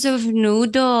because of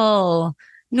Noodle.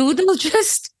 Noodle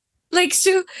just... Like,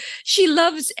 so she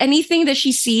loves anything that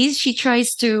she sees. She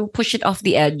tries to push it off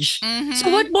the edge. So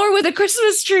what more with a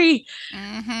Christmas tree?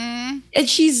 And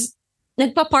she's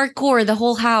nagpa-parkour the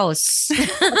whole house.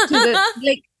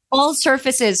 Like all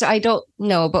surfaces. I don't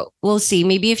know, but we'll see.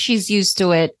 Maybe if she's used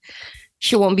to it,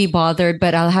 she won't be bothered.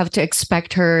 But I'll have to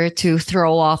expect her to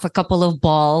throw off a couple of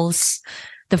balls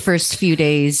the first few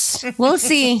days. We'll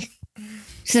see.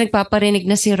 So nagpaparinig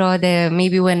na si Rode.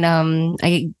 Maybe when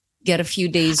I get a few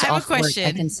days off work,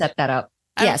 I can set that up.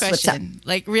 Yes, what's up?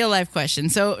 Like real life question.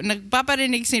 So,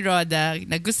 nagpaparinig si Roda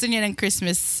na gusto niya ng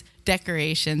Christmas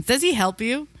decorations. Does he help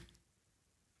you?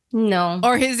 No.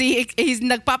 Or he's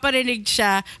nagpaparinig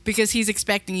siya because he's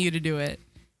expecting you to do it?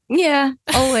 Yeah,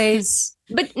 always.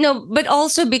 but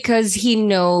also because he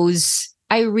knows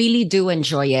I really do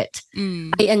enjoy it.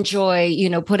 I enjoy,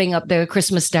 putting up the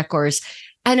Christmas decors.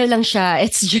 Ano lang siya,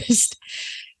 it's just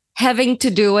having to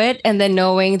do it and then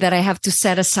knowing that I have to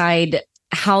set aside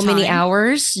how many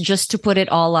hours just to put it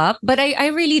all up. But I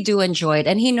really do enjoy it.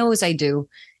 And he knows I do.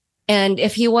 And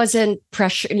if he wasn't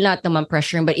not naman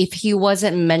pressuring, but if he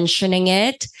wasn't mentioning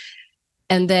it,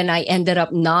 and then I ended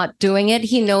up not doing it,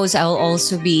 he knows I'll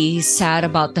also be sad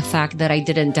about the fact that I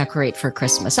didn't decorate for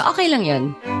Christmas. So okay lang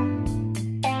yun.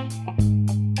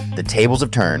 The tables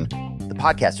have turned. The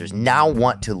podcasters now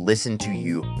want to listen to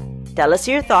you. Tell us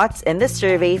your thoughts in the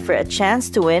survey for a chance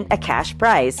to win a cash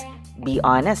prize. Be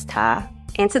honest, ha?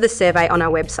 Answer the survey on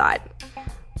our website,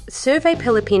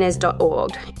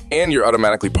 surveypilipinas.org. And you're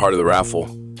automatically part of the raffle.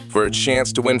 For a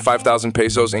chance to win 5,000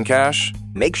 pesos in cash,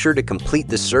 make sure to complete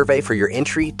the survey for your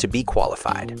entry to be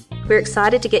qualified. We're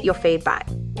excited to get your feedback.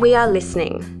 We are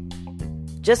listening.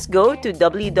 Just go to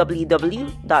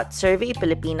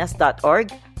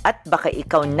www.surveypilipinas.org at baka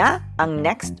ikaw na ang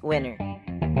next winner.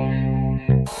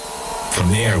 From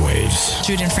the airwaves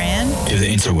Jude and Fran to the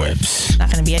interwebs.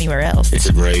 Not going to be anywhere else. It's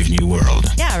a brave new world.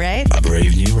 Yeah, right? A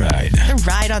brave new ride. The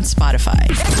ride on Spotify.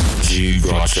 Jude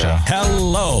Rocha.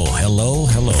 Hello,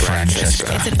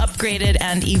 Francesca. It's an upgraded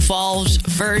and evolved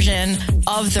version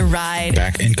of the ride.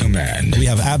 Back in command. We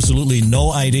have absolutely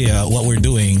no idea what we're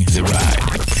doing. The ride.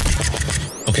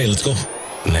 Okay, let's go.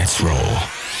 Let's roll.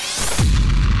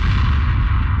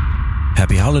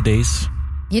 Happy holidays.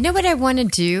 You know what I want to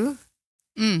do?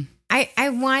 I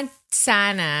want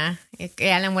sana,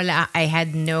 kaya lang wala, I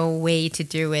had no way to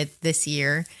do it this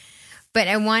year. But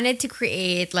I wanted to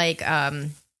create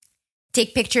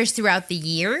take pictures throughout the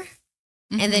year.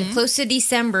 And then close to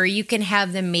December, you can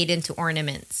have them made into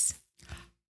ornaments.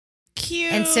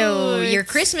 Cute. And so your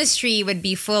Christmas tree would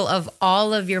be full of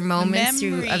all of your moments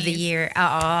through of the year.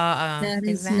 That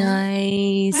is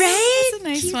nice. Right? That's a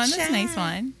nice one. That's a nice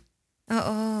one.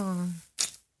 Oo.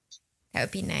 That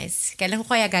would be nice. Kailan ko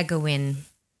kaya gagawin?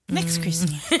 Next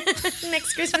Christmas.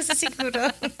 Next Christmas na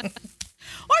siguro.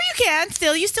 Or you can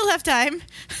still. You still have time.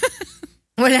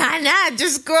 Wala na.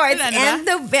 Just go. It's Wala na end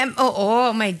November.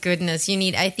 Oh my goodness.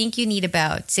 I think you need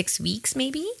about 6 weeks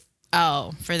maybe.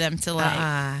 Oh, for them to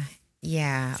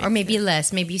yeah. Or maybe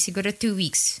less. Maybe siguro 2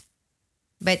 weeks.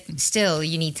 But still,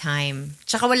 you need time.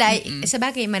 Tsaka wala, sa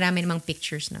bagay, marami namang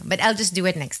pictures na. But I'll just do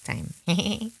it next time.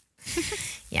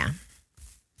 Yeah.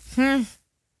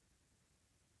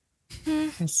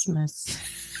 Christmas.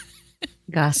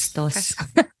 Gastos.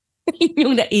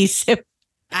 Yung naisip.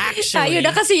 Actually. Tayo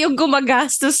na kasi yung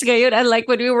gumagastos ngayon. Unlike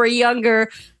when we were younger,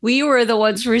 we were the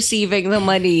ones receiving the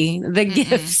money, the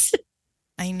gifts.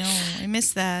 I know. I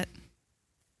miss that.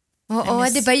 Oo,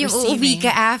 di ba yung uuwi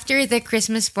ka after the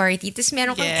Christmas party, tapos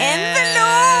meron kang Yes.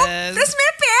 envelope, tapos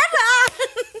may pera.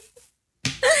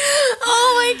 Oh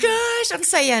my gosh, ang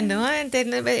saya nun.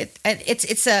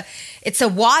 It's a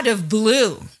wad of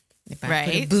blue. Diba?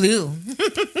 Right. Blue.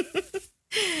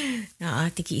 Oo,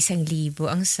 tigi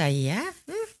 1,000. Ang saya.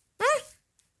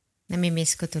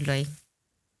 Namimiss ko tuloy.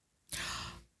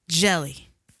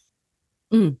 Jelly.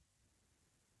 You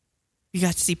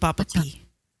got to see Papa P.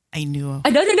 I knew.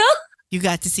 I don't know. You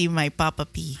got to see my Papa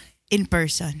P in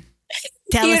person.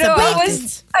 Tell You us know, about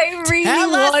it. I really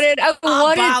Tell us wanted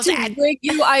about to it. bring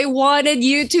you. I wanted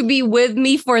you to be with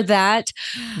me for that,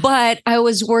 but I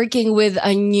was working with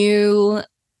a new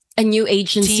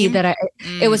agency Team? that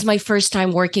it was my first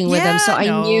time working with them, so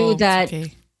I knew that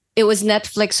it was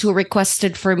Netflix who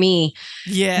requested for me.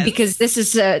 Yeah, because this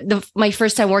is my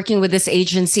first time working with this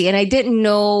agency, and I didn't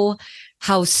know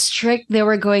how strict they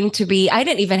were going to be. I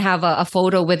didn't even have a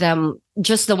photo with them,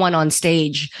 just the one on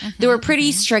stage. They were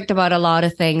pretty strict about a lot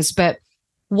of things. But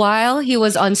while he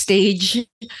was on stage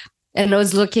and I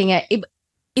was looking at, iba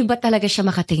talaga siya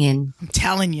makatingin. I'm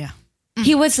telling you.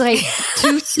 He was like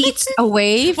 2 seats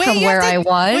away from where I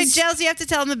was. Wait, Jels, you have to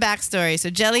tell them the backstory. So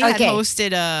Jelly had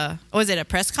hosted a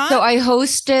press con? So I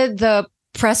hosted the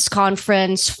press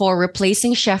conference for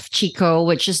replacing Chef Chico,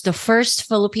 which is the first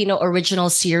Filipino original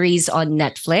series on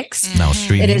Netflix. Now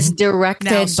streaming. It is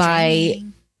directed by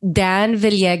Dan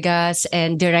Villegas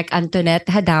and Direk Antoinette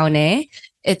Hadaune.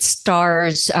 It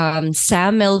stars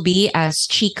Sam Milby as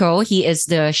Chico. He is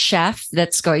the chef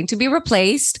that's going to be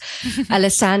replaced.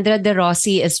 Alessandra De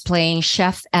Rossi is playing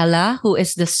Chef Ella, who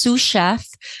is the sous chef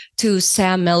to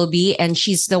Sam Milby, and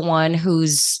she's the one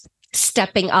who's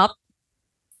stepping up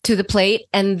to the plate.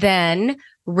 And then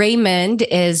Raymond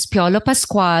is Piolo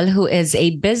Pascual, who is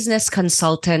a business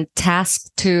consultant tasked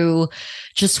to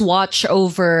just watch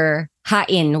over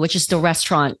Hain, which is the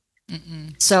restaurant.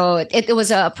 So it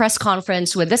was a press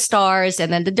conference with the stars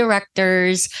and then the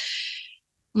directors.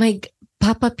 My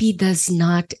Papa P does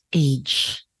not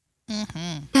age.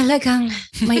 Talagang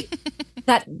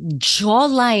that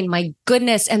jawline, my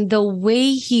goodness, and the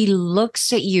way he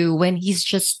looks at you when he's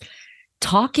just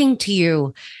talking to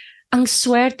you. Ang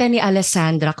swerte ni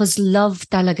Alessandra because love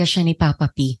talaga siya ni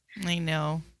Papa P. I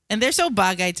know. And they're so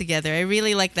bagay together. I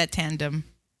really like that tandem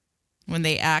when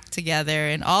they act together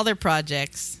in all their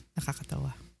projects.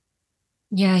 Nakakatawa.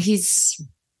 Yeah,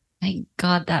 my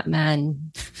God, that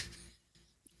man.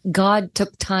 God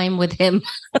took time with him.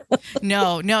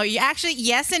 No, you actually,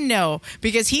 yes and no,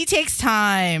 because he takes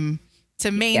time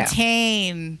to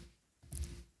maintain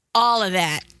all of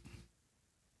that.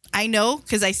 I know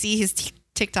because I see his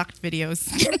TikTok videos.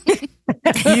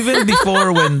 Even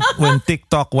before when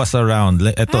TikTok was around,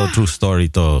 ito true story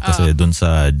to kasi dun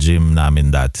sa gym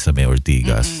namin dati sa May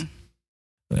Ortigas.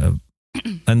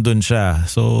 Nandun siya.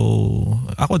 So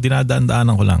ako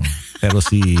dinadaan-daanan ko lang. Pero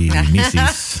si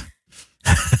Mrs.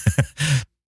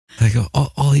 like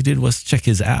all he did was check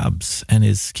his abs and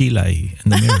his kilay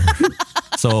in the mirror.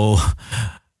 So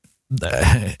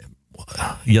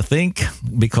you think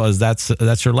because that's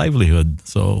your livelihood.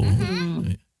 So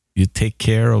you take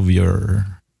care of your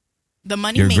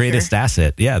money your maker. greatest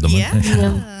asset. Yeah, the money.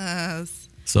 Yes.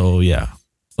 So yeah.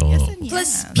 So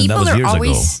Plus, and that was years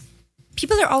ago.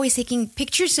 People are always taking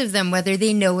pictures of them, whether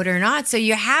they know it or not. So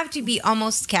you have to be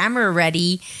almost camera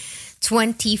ready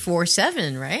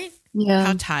 24/7, right? Yeah.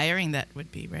 How tiring that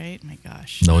would be, right? My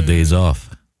gosh. No days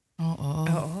off.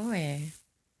 Oo eh.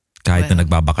 Kahit na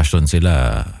nagbabakasyon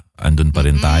sila, andun pa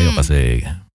rin tayo kasi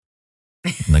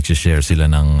nagsishare sila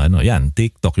ng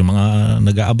TikTok, yung mga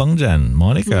nag-aabang dyan.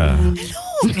 Monica.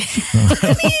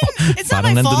 It's not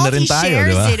my fault he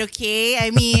shares it, okay?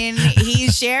 I mean,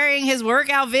 he's sharing his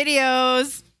workout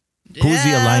videos. Who's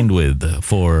he aligned with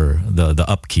for the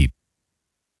upkeep?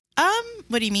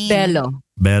 What do you mean? Bello.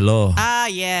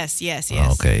 Yes.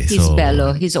 Okay, He's so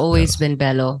Bello. He's always been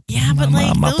Bello. Yeah, but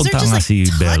like those are just like si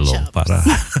Bello touch-ups. para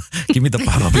give me the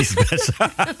Papa P special.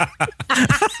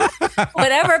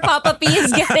 Whatever Papa P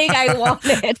is getting, I want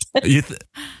it.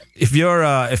 If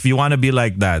you want to be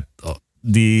like that,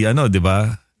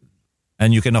 diba?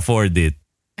 And you can afford it.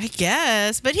 I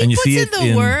guess, but he And you puts see in it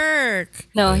the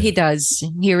work. No, he does.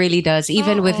 He really does.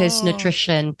 Even with his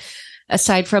nutrition.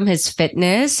 Aside from his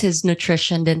fitness, his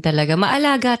nutrition din talaga.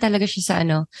 Maalaga talaga siya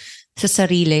sa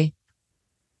sarili.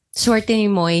 Swerte ni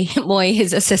Moy,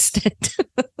 his assistant.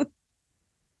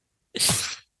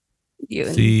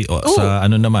 Yun. Sa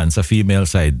naman, sa female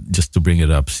side, just to bring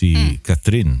it up, si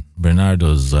Catherine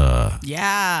Bernardo's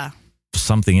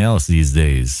something else these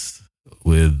days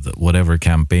with whatever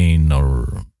campaign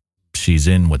or she's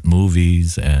in, what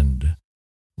movies, and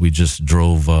we just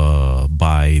drove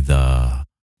by the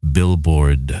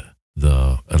billboard,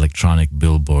 the electronic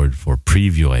billboard for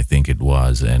Preview, I think it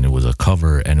was, and it was a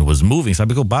cover and it was moving.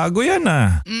 Sabi ko, bago yan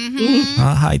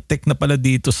high-tech na pala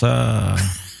dito sa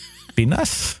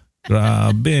Pinas.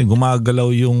 Grabe, gumagalaw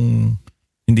yung,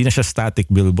 hindi na siya static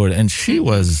billboard. And she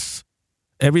was,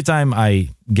 every time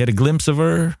I get a glimpse of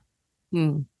her,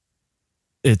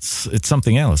 it's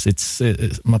something else. It's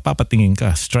mapapatingin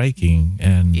ka, striking,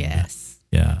 and yeah,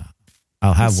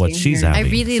 I'll have what she's having. I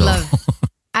really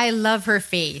I love her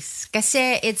face.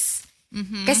 Kasi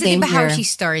diba how she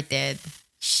started?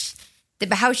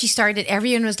 Diba how she started?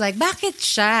 Everyone was like, bakit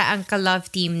siya ang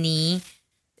ka-love team ni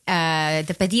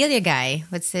the Padilla guy?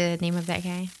 What's the name of that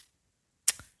guy?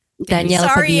 Daniel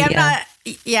Sorry, Padilla.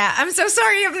 I'm so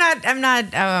sorry. I'm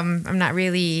not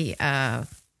really I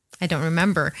don't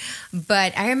remember.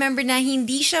 But I remember na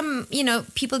hindi siya,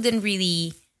 people didn't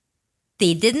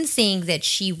think that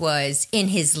she was in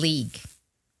his league.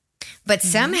 But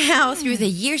somehow through the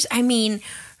years, I mean,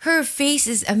 her face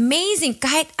is amazing.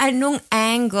 Kahit anong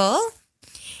angle.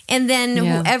 And then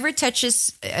whoever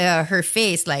touches her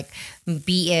face, like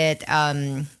be it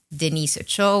Denise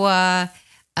Ochoa,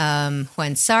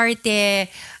 Juan Sarte,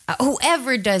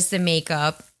 whoever does the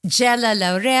makeup, Jella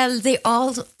Laurel, they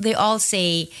all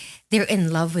say they're in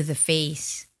love with the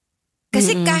face.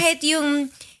 Kasi kahit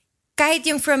yung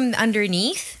from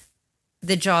underneath,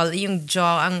 the jaw,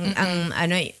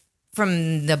 ang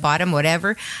from the bottom,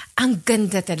 whatever, ang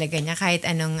ganda talaga niya kahit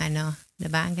anong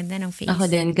diba? Ang ganda ng face. Ako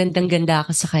din, gandang-ganda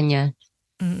ako sa kanya.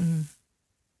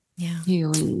 Yeah.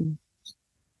 Yun.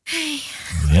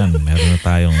 Yan, meron na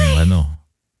tayong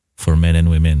for men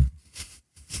and women.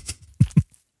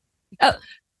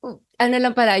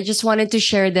 Lang pala, I just wanted to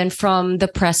share then from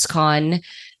the press con.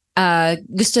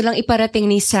 Gusto lang iparating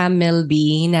ni Sam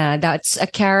Milby na that's a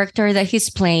character that he's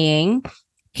playing.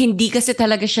 Hindi kasi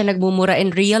talaga siya nagmumura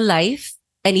in real life,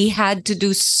 and he had to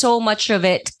do so much of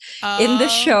it in the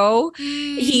show.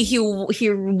 He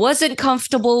wasn't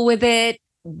comfortable with it,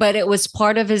 but it was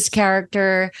part of his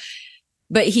character.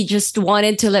 But he just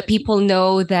wanted to let people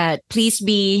know that please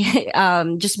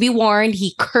just be warned.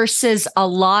 He curses a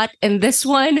lot in this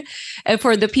one, and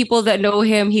for the people that know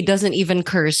him, he doesn't even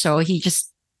curse. So he just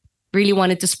really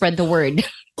wanted to spread the word.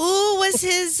 Ooh, was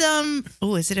his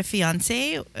is it a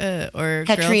fiance or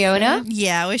Catriona? Girlfriend?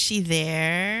 Yeah, was she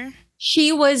there?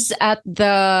 She was at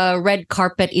the red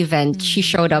carpet event. She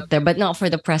showed up there, but not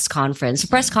for the press conference. The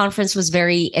press conference was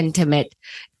very intimate.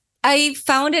 I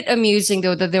found it amusing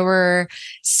though that there were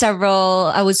several,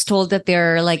 I was told that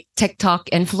they're like TikTok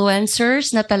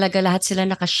influencers na talaga lahat sila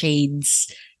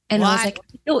naka-shades And I was like,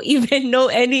 I don't even know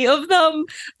any of them.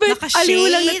 But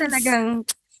aliw lang na talagang,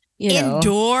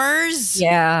 indoors?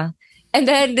 Yeah. And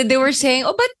then they were saying,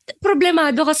 oh, but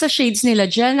problemado ka sa shades nila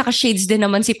dyan. Naka-shades din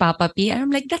naman si Papa P. And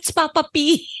I'm like, that's Papa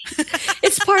P.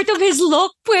 It's part of his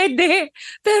look, pwede.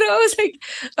 Pero I was like,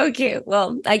 okay,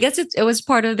 well, I guess it was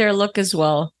part of their look as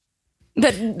well.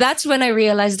 But that's when I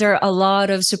realized there are a lot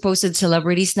of supposed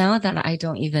celebrities now that I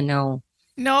don't even know.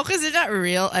 No, because they're not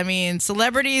real. I mean,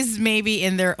 celebrities maybe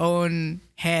in their own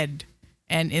head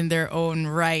and in their own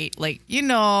right. Like,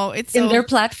 it's in their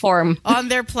platform. On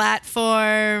their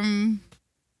platform.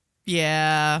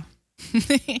 Yeah.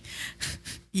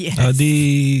 Yes.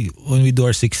 When we do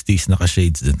our 60s,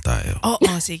 naka-shades din tayo. Oh,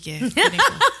 sige.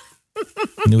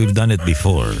 We've done it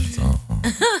before. So.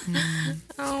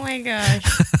 Oh my gosh.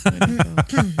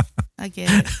 I get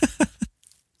it.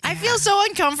 I feel so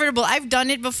uncomfortable. I've done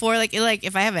it before, like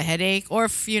if I have a headache or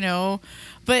if,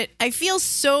 but I feel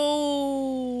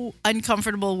so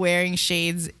uncomfortable wearing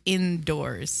shades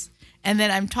indoors. And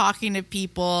then I'm talking to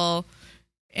people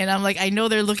and I'm like, I know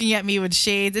they're looking at me with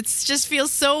shades. It just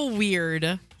feels so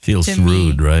weird. Feels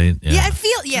rude, right? Yeah,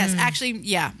 actually,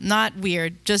 not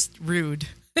weird, just rude.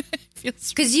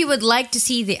 Because you would like to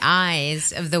see the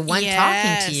eyes of the one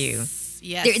talking to you.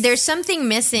 Yes. There's something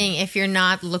missing if you're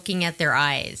not looking at their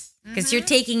eyes. Because you're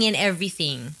taking in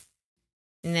everything.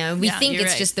 We think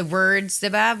it's just the words,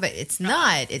 diba? But it's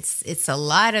not. It's a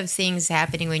lot of things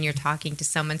happening when you're talking to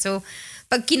someone. So,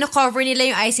 pag kino-cover nila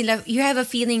yung eyes nila, you have a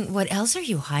feeling, what else are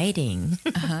you hiding?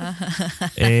 Pag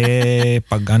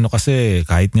kasi,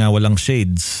 kahit nga walang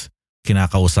shades,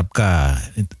 kinakausap ka,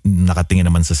 nakatingin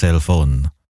naman sa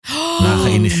cellphone.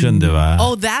 Nakakainis yun, diba?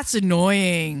 Oh, that's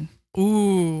annoying.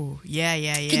 Ooh, yeah.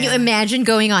 Can you imagine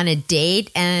going on a date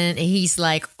and he's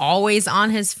like always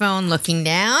on his phone looking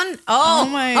down? Oh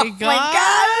my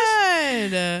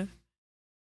gosh.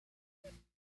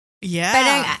 Yeah.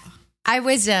 But I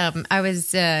was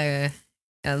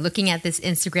looking at this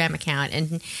Instagram account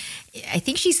and I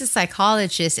think she's a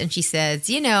psychologist and she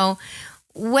says,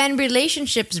 when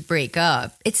relationships break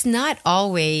up, it's not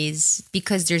always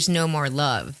because there's no more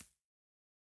love.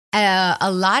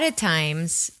 A lot of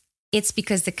times it's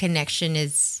because the connection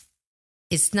is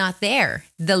not there.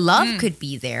 The love could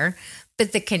be there,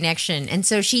 but the connection. And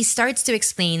so she starts to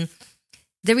explain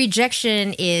the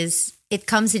rejection it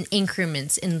comes in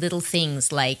increments, in little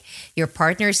things like your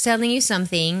partner is telling you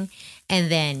something and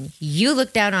then you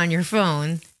look down on your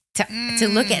phone to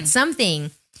look at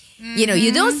something.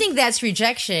 You don't think that's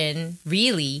rejection,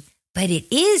 really, but it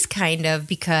is kind of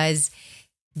because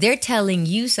they're telling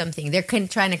you something. They're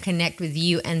trying to connect with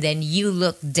you and then you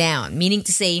look down, meaning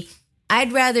to say,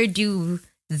 I'd rather do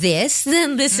this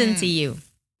than listen to you.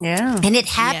 Yeah. And it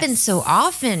happens so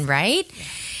often, right?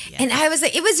 Yeah. And I was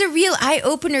like, it was a real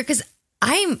eye-opener because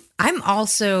I'm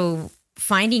also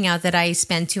finding out that I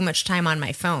spend too much time on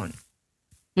my phone.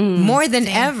 More than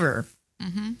ever.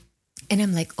 Mm-hmm. And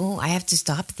I'm like, oh, I have to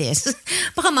stop this.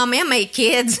 Baka mamaya my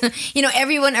kids,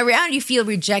 everyone around you feel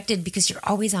rejected because you're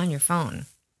always on your phone.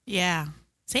 Yeah.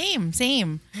 Same.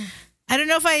 I don't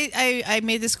know if I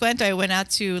made this cuento. I went out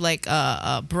to like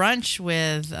a brunch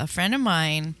with a friend of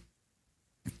mine.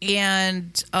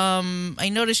 And I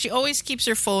noticed she always keeps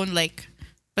her phone like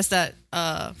basta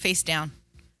face down.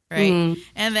 Right.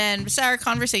 And then basta our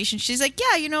conversation, she's like,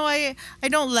 yeah, I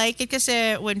don't like it because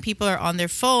when people are on their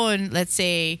phone, let's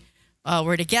say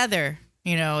we're together,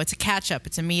 it's a catch up,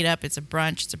 it's a meet up, it's a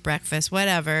brunch, it's a breakfast,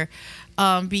 whatever.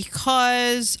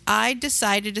 Because I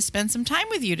decided to spend some time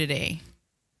with you today.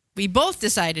 We both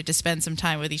decided to spend some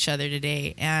time with each other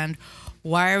today. And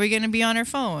why are we going to be on our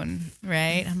phone?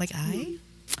 Right. I'm like,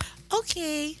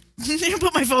 okay.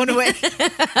 Put my phone away.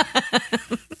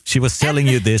 She was telling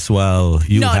you this while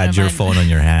you had your phone on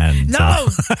your hand. No,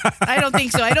 so. I don't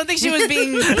think so. I don't think she was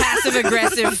being passive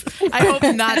aggressive. I hope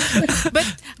not.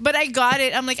 But I got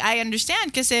it. I'm like, I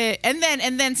understand.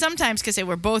 And then sometimes because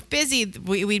we're both busy,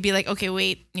 we'd be like, okay,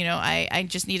 wait, I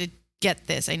just need to get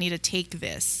this. I need to take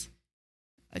this.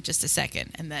 Just a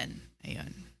second. And then,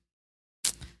 ayun.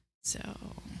 So,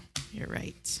 you're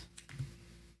right.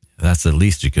 That's the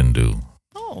least you can do.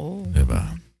 Oh.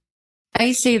 Diba?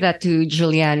 I say that to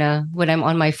Juliana when I'm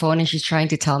on my phone and she's trying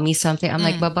to tell me something. I'm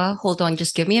like, Baba, hold on,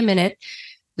 just give me a minute.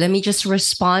 Let me just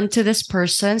respond to this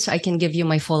person so I can give you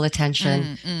my full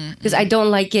attention. Because I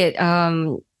don't like it.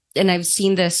 And I've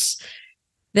seen this,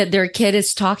 that their kid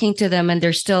is talking to them and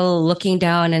they're still looking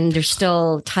down and they're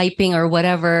still typing or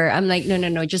whatever. I'm like,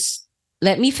 no, just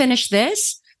let me finish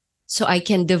this so I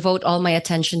can devote all my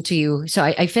attention to you. So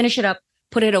I finish it up,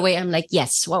 put it away. I'm like,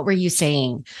 yes, what were you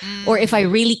saying? Or if I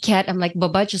really can't, I'm like,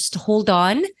 Baba, just hold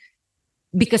on.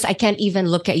 because I can't even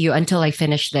look at you until I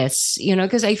finish this,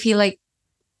 because I feel like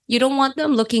you don't want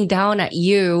them looking down at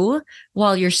you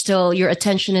while your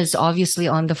attention is obviously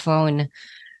on the phone.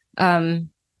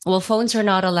 Well, phones are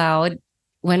not allowed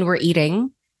when we're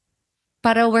eating.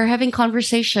 Para we're having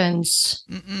conversations.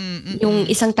 Yung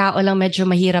isang tao lang medyo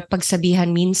mahirap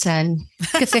pagsabihan minsan.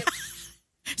 Kasi,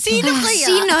 Sino kaya?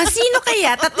 Sino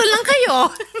kaya? Tatlo lang kayo.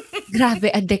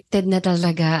 Grabe, addicted na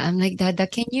talaga. I'm like, Dada,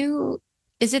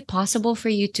 is it possible for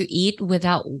you to eat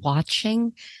without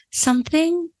watching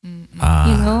something? You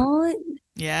know?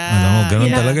 Yeah. Alam mo,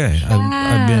 ganun talaga eh.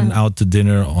 I've been out to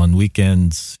dinner on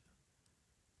weekends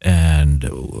and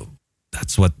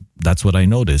that's what I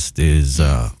noticed is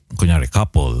kunyari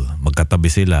couple, magkatabi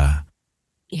sila.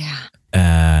 Yeah.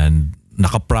 And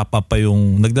nakaprop up pa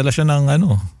yung nagdala siya ng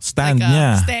stand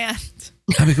niya. Stand.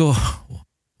 Sabi ko,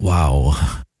 wow.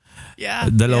 Yeah.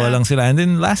 Dalawa lang sila. And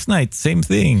then last night, same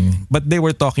thing. But they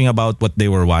were talking about what they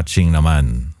were watching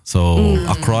naman. So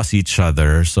across each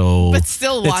other. So but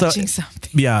still watching something.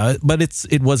 Yeah, but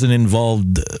it was an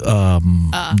involved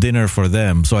dinner for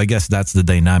them. So I guess that's the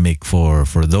dynamic for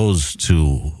those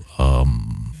two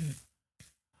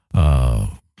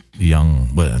young,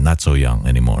 well, not so young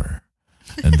anymore.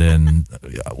 And then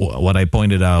what I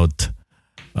pointed out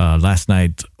last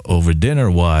night over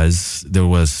dinner was there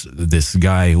was this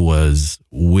guy who was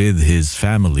with his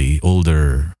family,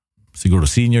 older, siguro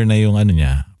senior na yung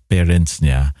parents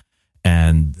niya.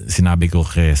 And sinabi ko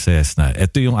kay Ses na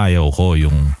ito yung ayaw ko,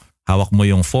 yung hawak mo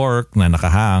yung fork na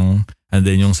nakahang and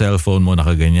then yung cellphone mo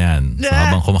nakaganyan. So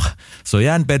habang so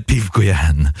yan, pet peeve ko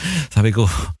yan. Sabi ko,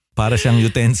 para siyang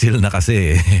utensil na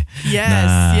kasi.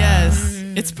 Yes.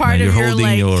 It's part of your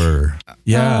holding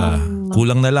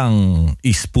kulang na lang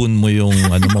i-spoon mo yung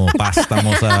pasta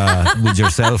mo with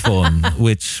your cell phone,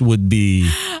 which would be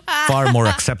far more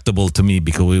acceptable to me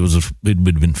because it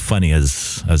would have been funny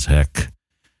as heck.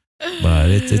 But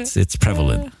it's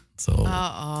prevalent. So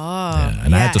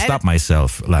and I had to stop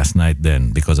myself last night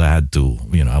then because I had to,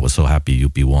 I was so happy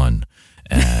UP won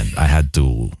and I had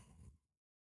to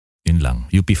yun lang.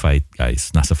 UP fight,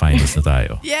 guys. Nasa finals na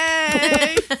tayo.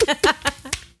 Yay!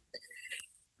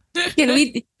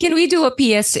 Can we do a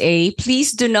PSA?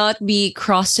 Please do not be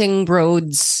crossing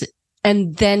roads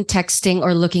and then texting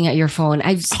or looking at your phone.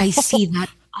 I see that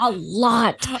a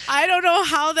lot. I don't know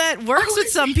how that works with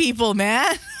some people,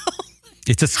 man.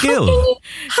 It's a skill.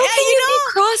 How can you be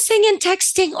crossing and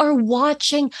texting or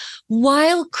watching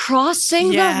while crossing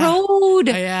the road?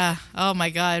 Yeah. Oh my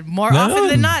God. More often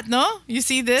than not, no? You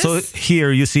see this? So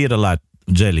here you see it a lot,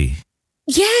 Jelly.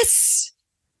 Yes.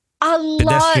 A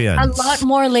lot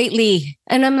more lately.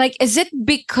 And I'm like, is it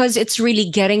because it's really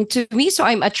getting to me so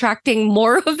I'm attracting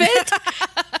more of it?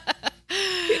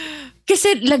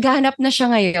 Kasi laganap na siya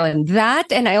ngayon.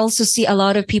 That, and I also see a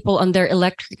lot of people on their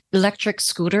electric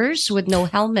scooters with no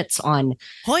helmets on.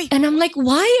 Hoy. And I'm like,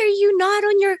 why are you not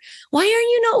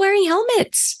wearing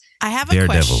helmets? I have a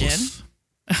question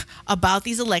about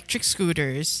these electric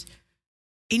scooters.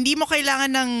 Hindi mo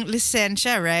kailangan ng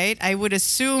lisensya, right? I would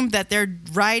assume that they're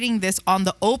riding this on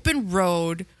the open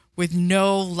road with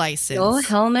no license. No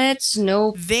helmets,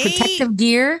 no protective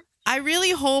gear. I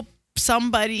really hope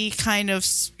somebody kind of,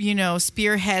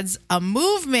 spearheads a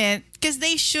movement because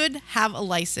they should have a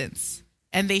license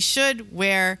and they should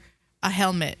wear a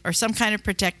helmet or some kind of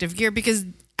protective gear because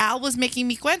Al was making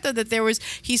me cuenta that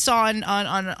he saw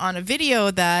on a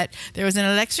video that there was an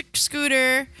electric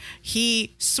scooter.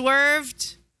 He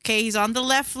swerved. Okay, he's on the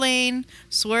left lane,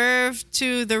 swerved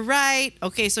to the right.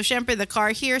 Okay, so syempre the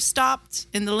car here stopped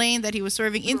in the lane that he was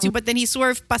swerving into, but then he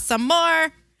swerved pa some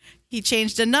more. He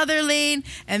changed another lane,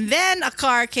 and then a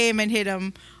car came and hit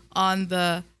him on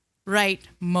the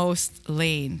rightmost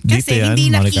lane. Kasi Dito yan, hindi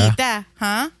Monica? nakita.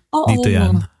 Huh? Dito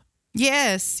yan.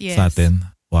 Yes. Sa atin.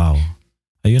 Wow.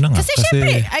 Ayun na nga. Kasi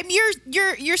syempre,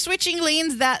 you're switching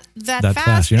lanes that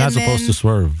fast. You're not and supposed to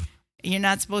swerve. You're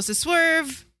not supposed to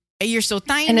swerve. You're so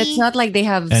tiny. And it's not like they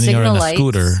have And signal you're on a lights.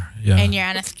 scooter. Yeah. And you're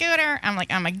on a scooter. I'm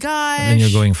like, oh my gosh. And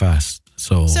you're going fast.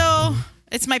 So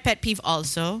it's my pet peeve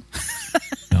also.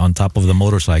 on top of the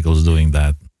motorcycles doing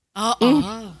that.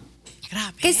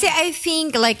 Grabe. Kasi I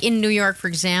think like in New York, for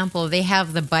example, they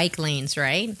have the bike lanes,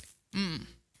 right?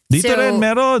 Dito rin,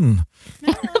 meron.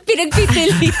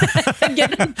 Pinagpipili.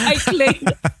 Get a bike lane.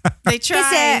 They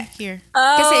try here.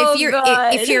 Kasi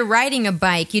if you're riding a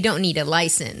bike, you don't need a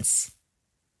license.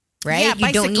 Right? Yeah,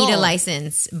 you don't need a bicycle.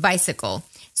 license. Bicycle.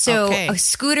 So a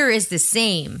scooter is the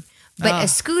same. But a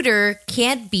scooter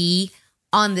can't be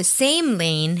on the same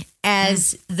lane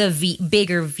as the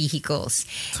bigger vehicles.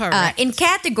 Correct. In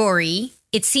category,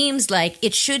 it seems like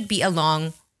it should be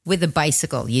along with a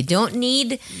bicycle. You don't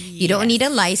need a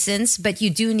license, but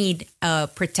you do need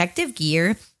protective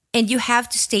gear, and you have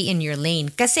to stay in your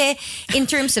lane. Kasi in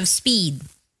terms of speed,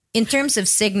 in terms of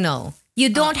signal,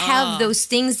 you don't have those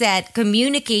things that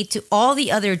communicate to all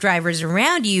the other drivers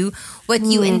around you what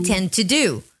you intend to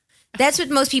do. That's what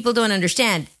most people don't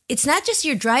understand. It's not just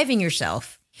you're driving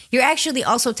yourself. You're actually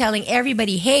also telling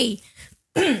everybody, hey,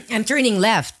 I'm turning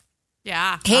left.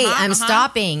 Yeah. Hey, I'm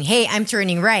stopping. Hey, I'm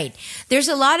turning right. There's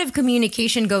a lot of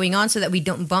communication going on so that we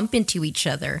don't bump into each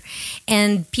other.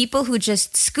 And people who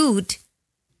just scoot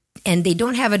and they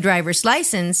don't have a driver's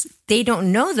license, they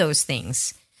don't know those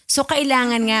things. So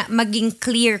kailangan nga maging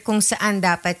clear kung saan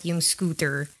dapat yung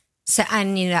scooter,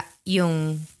 saan nila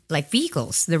yung like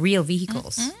vehicles, the real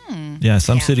vehicles. Yeah,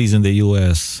 some cities in the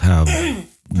US have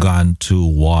gone to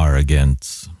war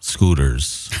against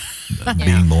scooters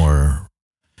being more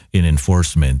in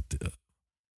enforcement.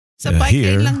 Sa bike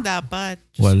here, lane lang dapat.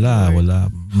 Wala.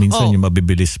 Minsan yung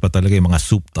mabibilis pa talaga yung mga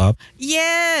souped up.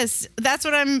 Yes, that's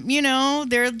what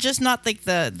they're just not like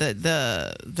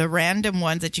the random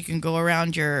ones that you can go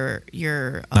around your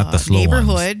Not the slow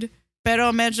neighborhood. ones.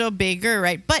 Pero medyo bigger,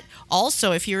 right? But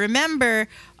also, if you remember,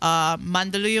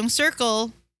 Mandaluyong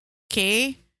Circle,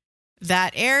 okay,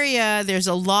 that area, there's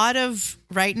a lot of,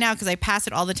 right now, because I pass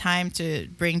it all the time to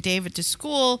bring David to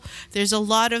school, there's a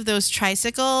lot of those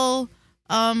tricycle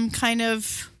kind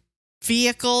of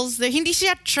vehicles. Hindi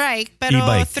siya trike, pero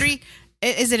e-bike. 3,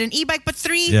 is it an e-bike? But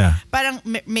 3, yeah. Parang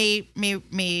may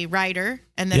rider,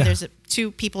 and then there's 2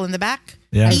 people in the back.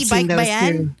 Yeah. E-bike ba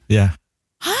yan? Yeah.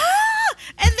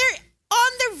 And they're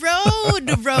on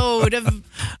the road of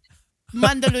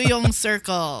Mandaluyong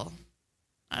Circle.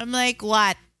 I'm like,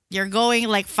 what? You're going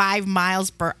like 5 miles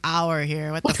per hour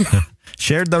here. What the fuck?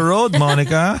 Share the road,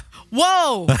 Monica.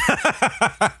 Whoa!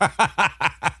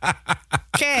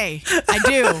 Okay, I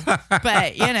do.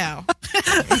 But,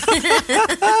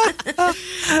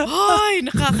 Ay,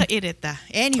 nakakairita.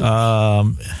 Anyway.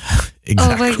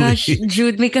 Exactly. Oh my gosh,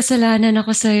 Jude, may kasalanan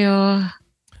ako sa'yo.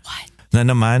 Na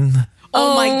naman?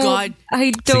 Oh my God.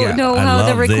 I don't know how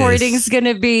the recording's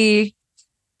gonna be.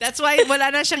 That's why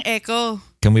wala na siyang echo.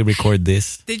 Can we record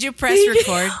this? Did you press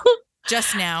record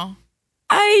just now?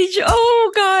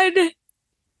 Oh God.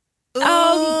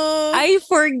 I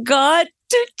forgot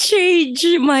to change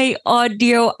my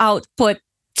audio output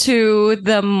to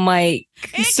the mic.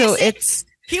 So it's...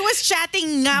 He was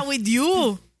chatting nga with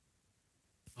you.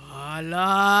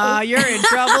 Hala, you're in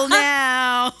trouble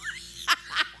now.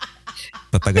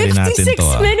 Tatagalin natin 56 to.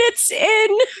 56 minutes in.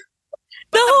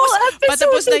 The whole episode.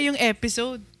 Patapos na yung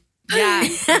episode. Yeah.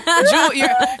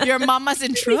 Your mama's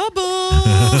in trouble.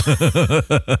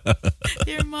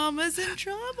 Your mama's in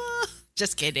trouble.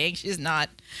 Just kidding. She's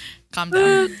not. Calm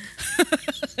down.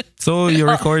 So you're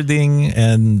recording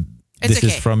and this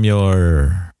is from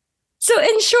your... So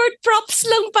in short, props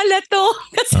lang pala to.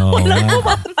 Kasi walang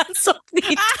pumapasok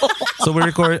dito. So we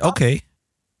record... Okay.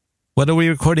 What are we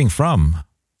recording from?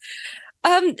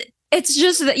 It's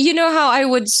just that, you know how I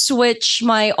would switch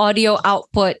my audio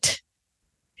output.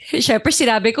 Syempre,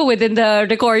 sinabi ko within the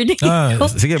recording.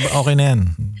 Sige, okay na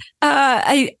yan.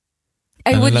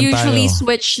 I would usually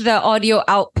switch the audio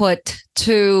output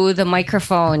to the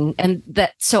microphone, and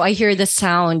so I hear the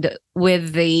sound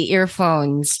with the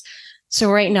earphones. So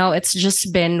right now it's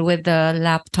just been with the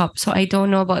laptop, so I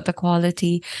don't know about the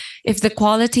quality. If the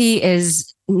quality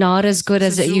is not as good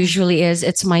as it usually is,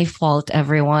 it's my fault,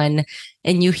 everyone.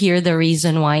 And you hear the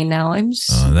reason why now.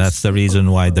 That's the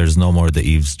reason why there's no more the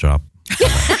eavesdrop.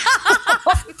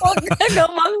 Huwag na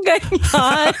naman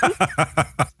ganyan.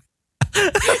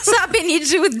 Sabi ni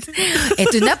Jude,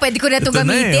 eto na, pwede ko na itong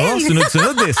gamitin.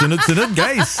 Sunod-sunod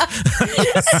guys.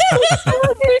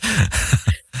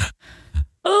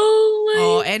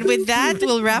 And with that,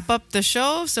 we'll wrap up the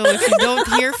show. So if you don't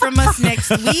hear from us next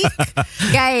week,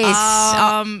 guys,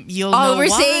 you'll all know we're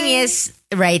why. saying is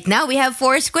right now we have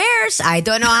 4 squares. I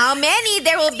don't know how many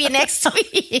there will be next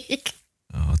week.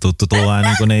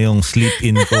 Tututuanin ko na yung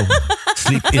sleep-in ko.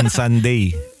 Sleep-in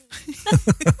Sunday.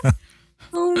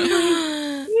 Oh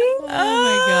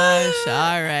my gosh.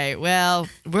 All right. Well,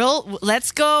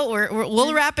 let's go.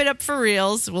 We'll wrap it up for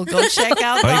reals. We'll go check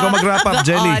out ikaw mag-wrap up,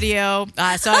 the Jelly. audio.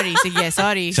 Sorry. Sige.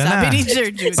 Siya Sabi na. ni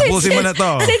Jude. Tapusin mo na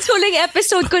to. Since huling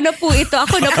episode ko na po ito,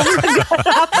 ako na po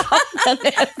mag-wrap up ng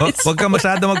episode. Huwag ka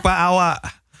masyado magpaawa.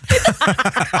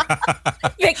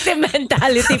 Victim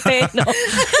mentality pa, no?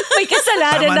 May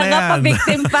kasalanan na nga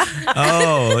pa-victim pa.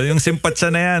 Yung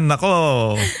simpatsya na yan.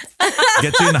 Nako.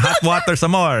 Get you in hot water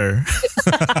some more.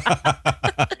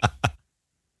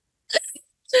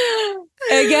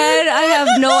 Again, I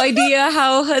have no idea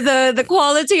how the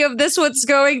quality of this one's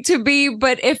going to be,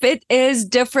 but if it is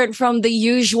different from the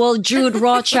usual Jude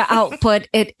Rocha output,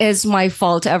 it is my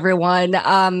fault, everyone.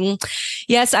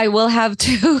 Yes, I will have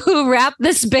to wrap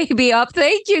this baby up.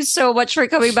 Thank you so much for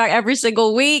coming back every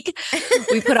single week.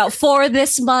 We put out 4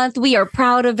 this month. We are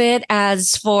proud of it.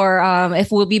 As for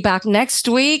if we'll be back next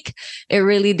week, it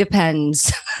really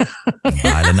depends.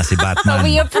 Bahala na si Batman.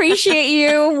 We appreciate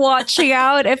you watching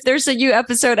out if there's a new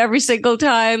episode every single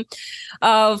time.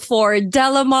 For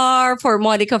Delamar, for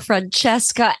Monica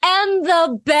Francesca, and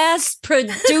the best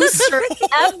producer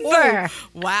ever.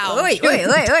 Wow. Wait.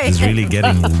 It's really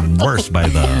getting worse by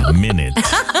the minute.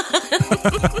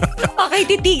 Okay,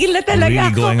 titigil na talaga Really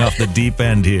ako. going off the deep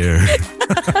end here.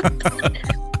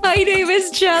 My name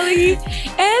is Jelly,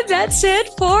 and that's it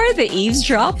for the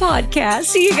Eavesdrop Podcast.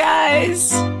 See you guys.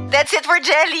 That's it for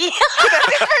Jelly. That's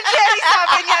it for Jelly,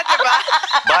 sabi niya, di ba?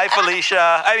 Bye,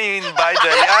 Felicia. I mean, bye,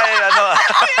 Jelly. Ay, ano.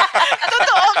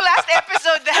 Totoong last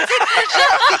episode, that's it for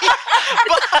Jelly.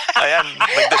 Ayan,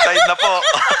 nag-decide na po.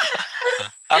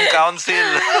 Ang council.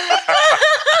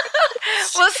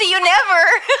 We'll see you never.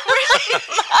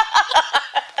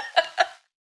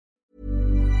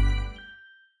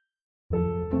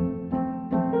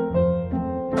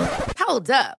 Hold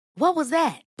up. What was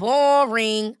that?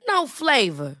 Boring. No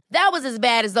flavor. That was as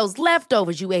bad as those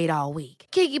leftovers you ate all week.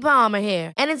 Keke Palmer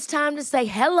here, and it's time to say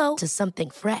hello to something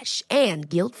fresh and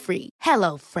guilt-free.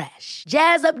 Hello Fresh.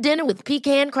 Jazz up dinner with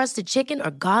pecan-crusted chicken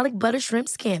or garlic butter shrimp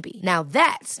scampi. Now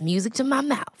that's music to my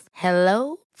mouth.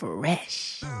 Hello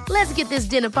Fresh. Let's get this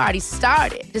dinner party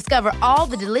started. Discover all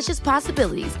the delicious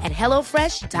possibilities at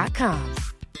HelloFresh.com.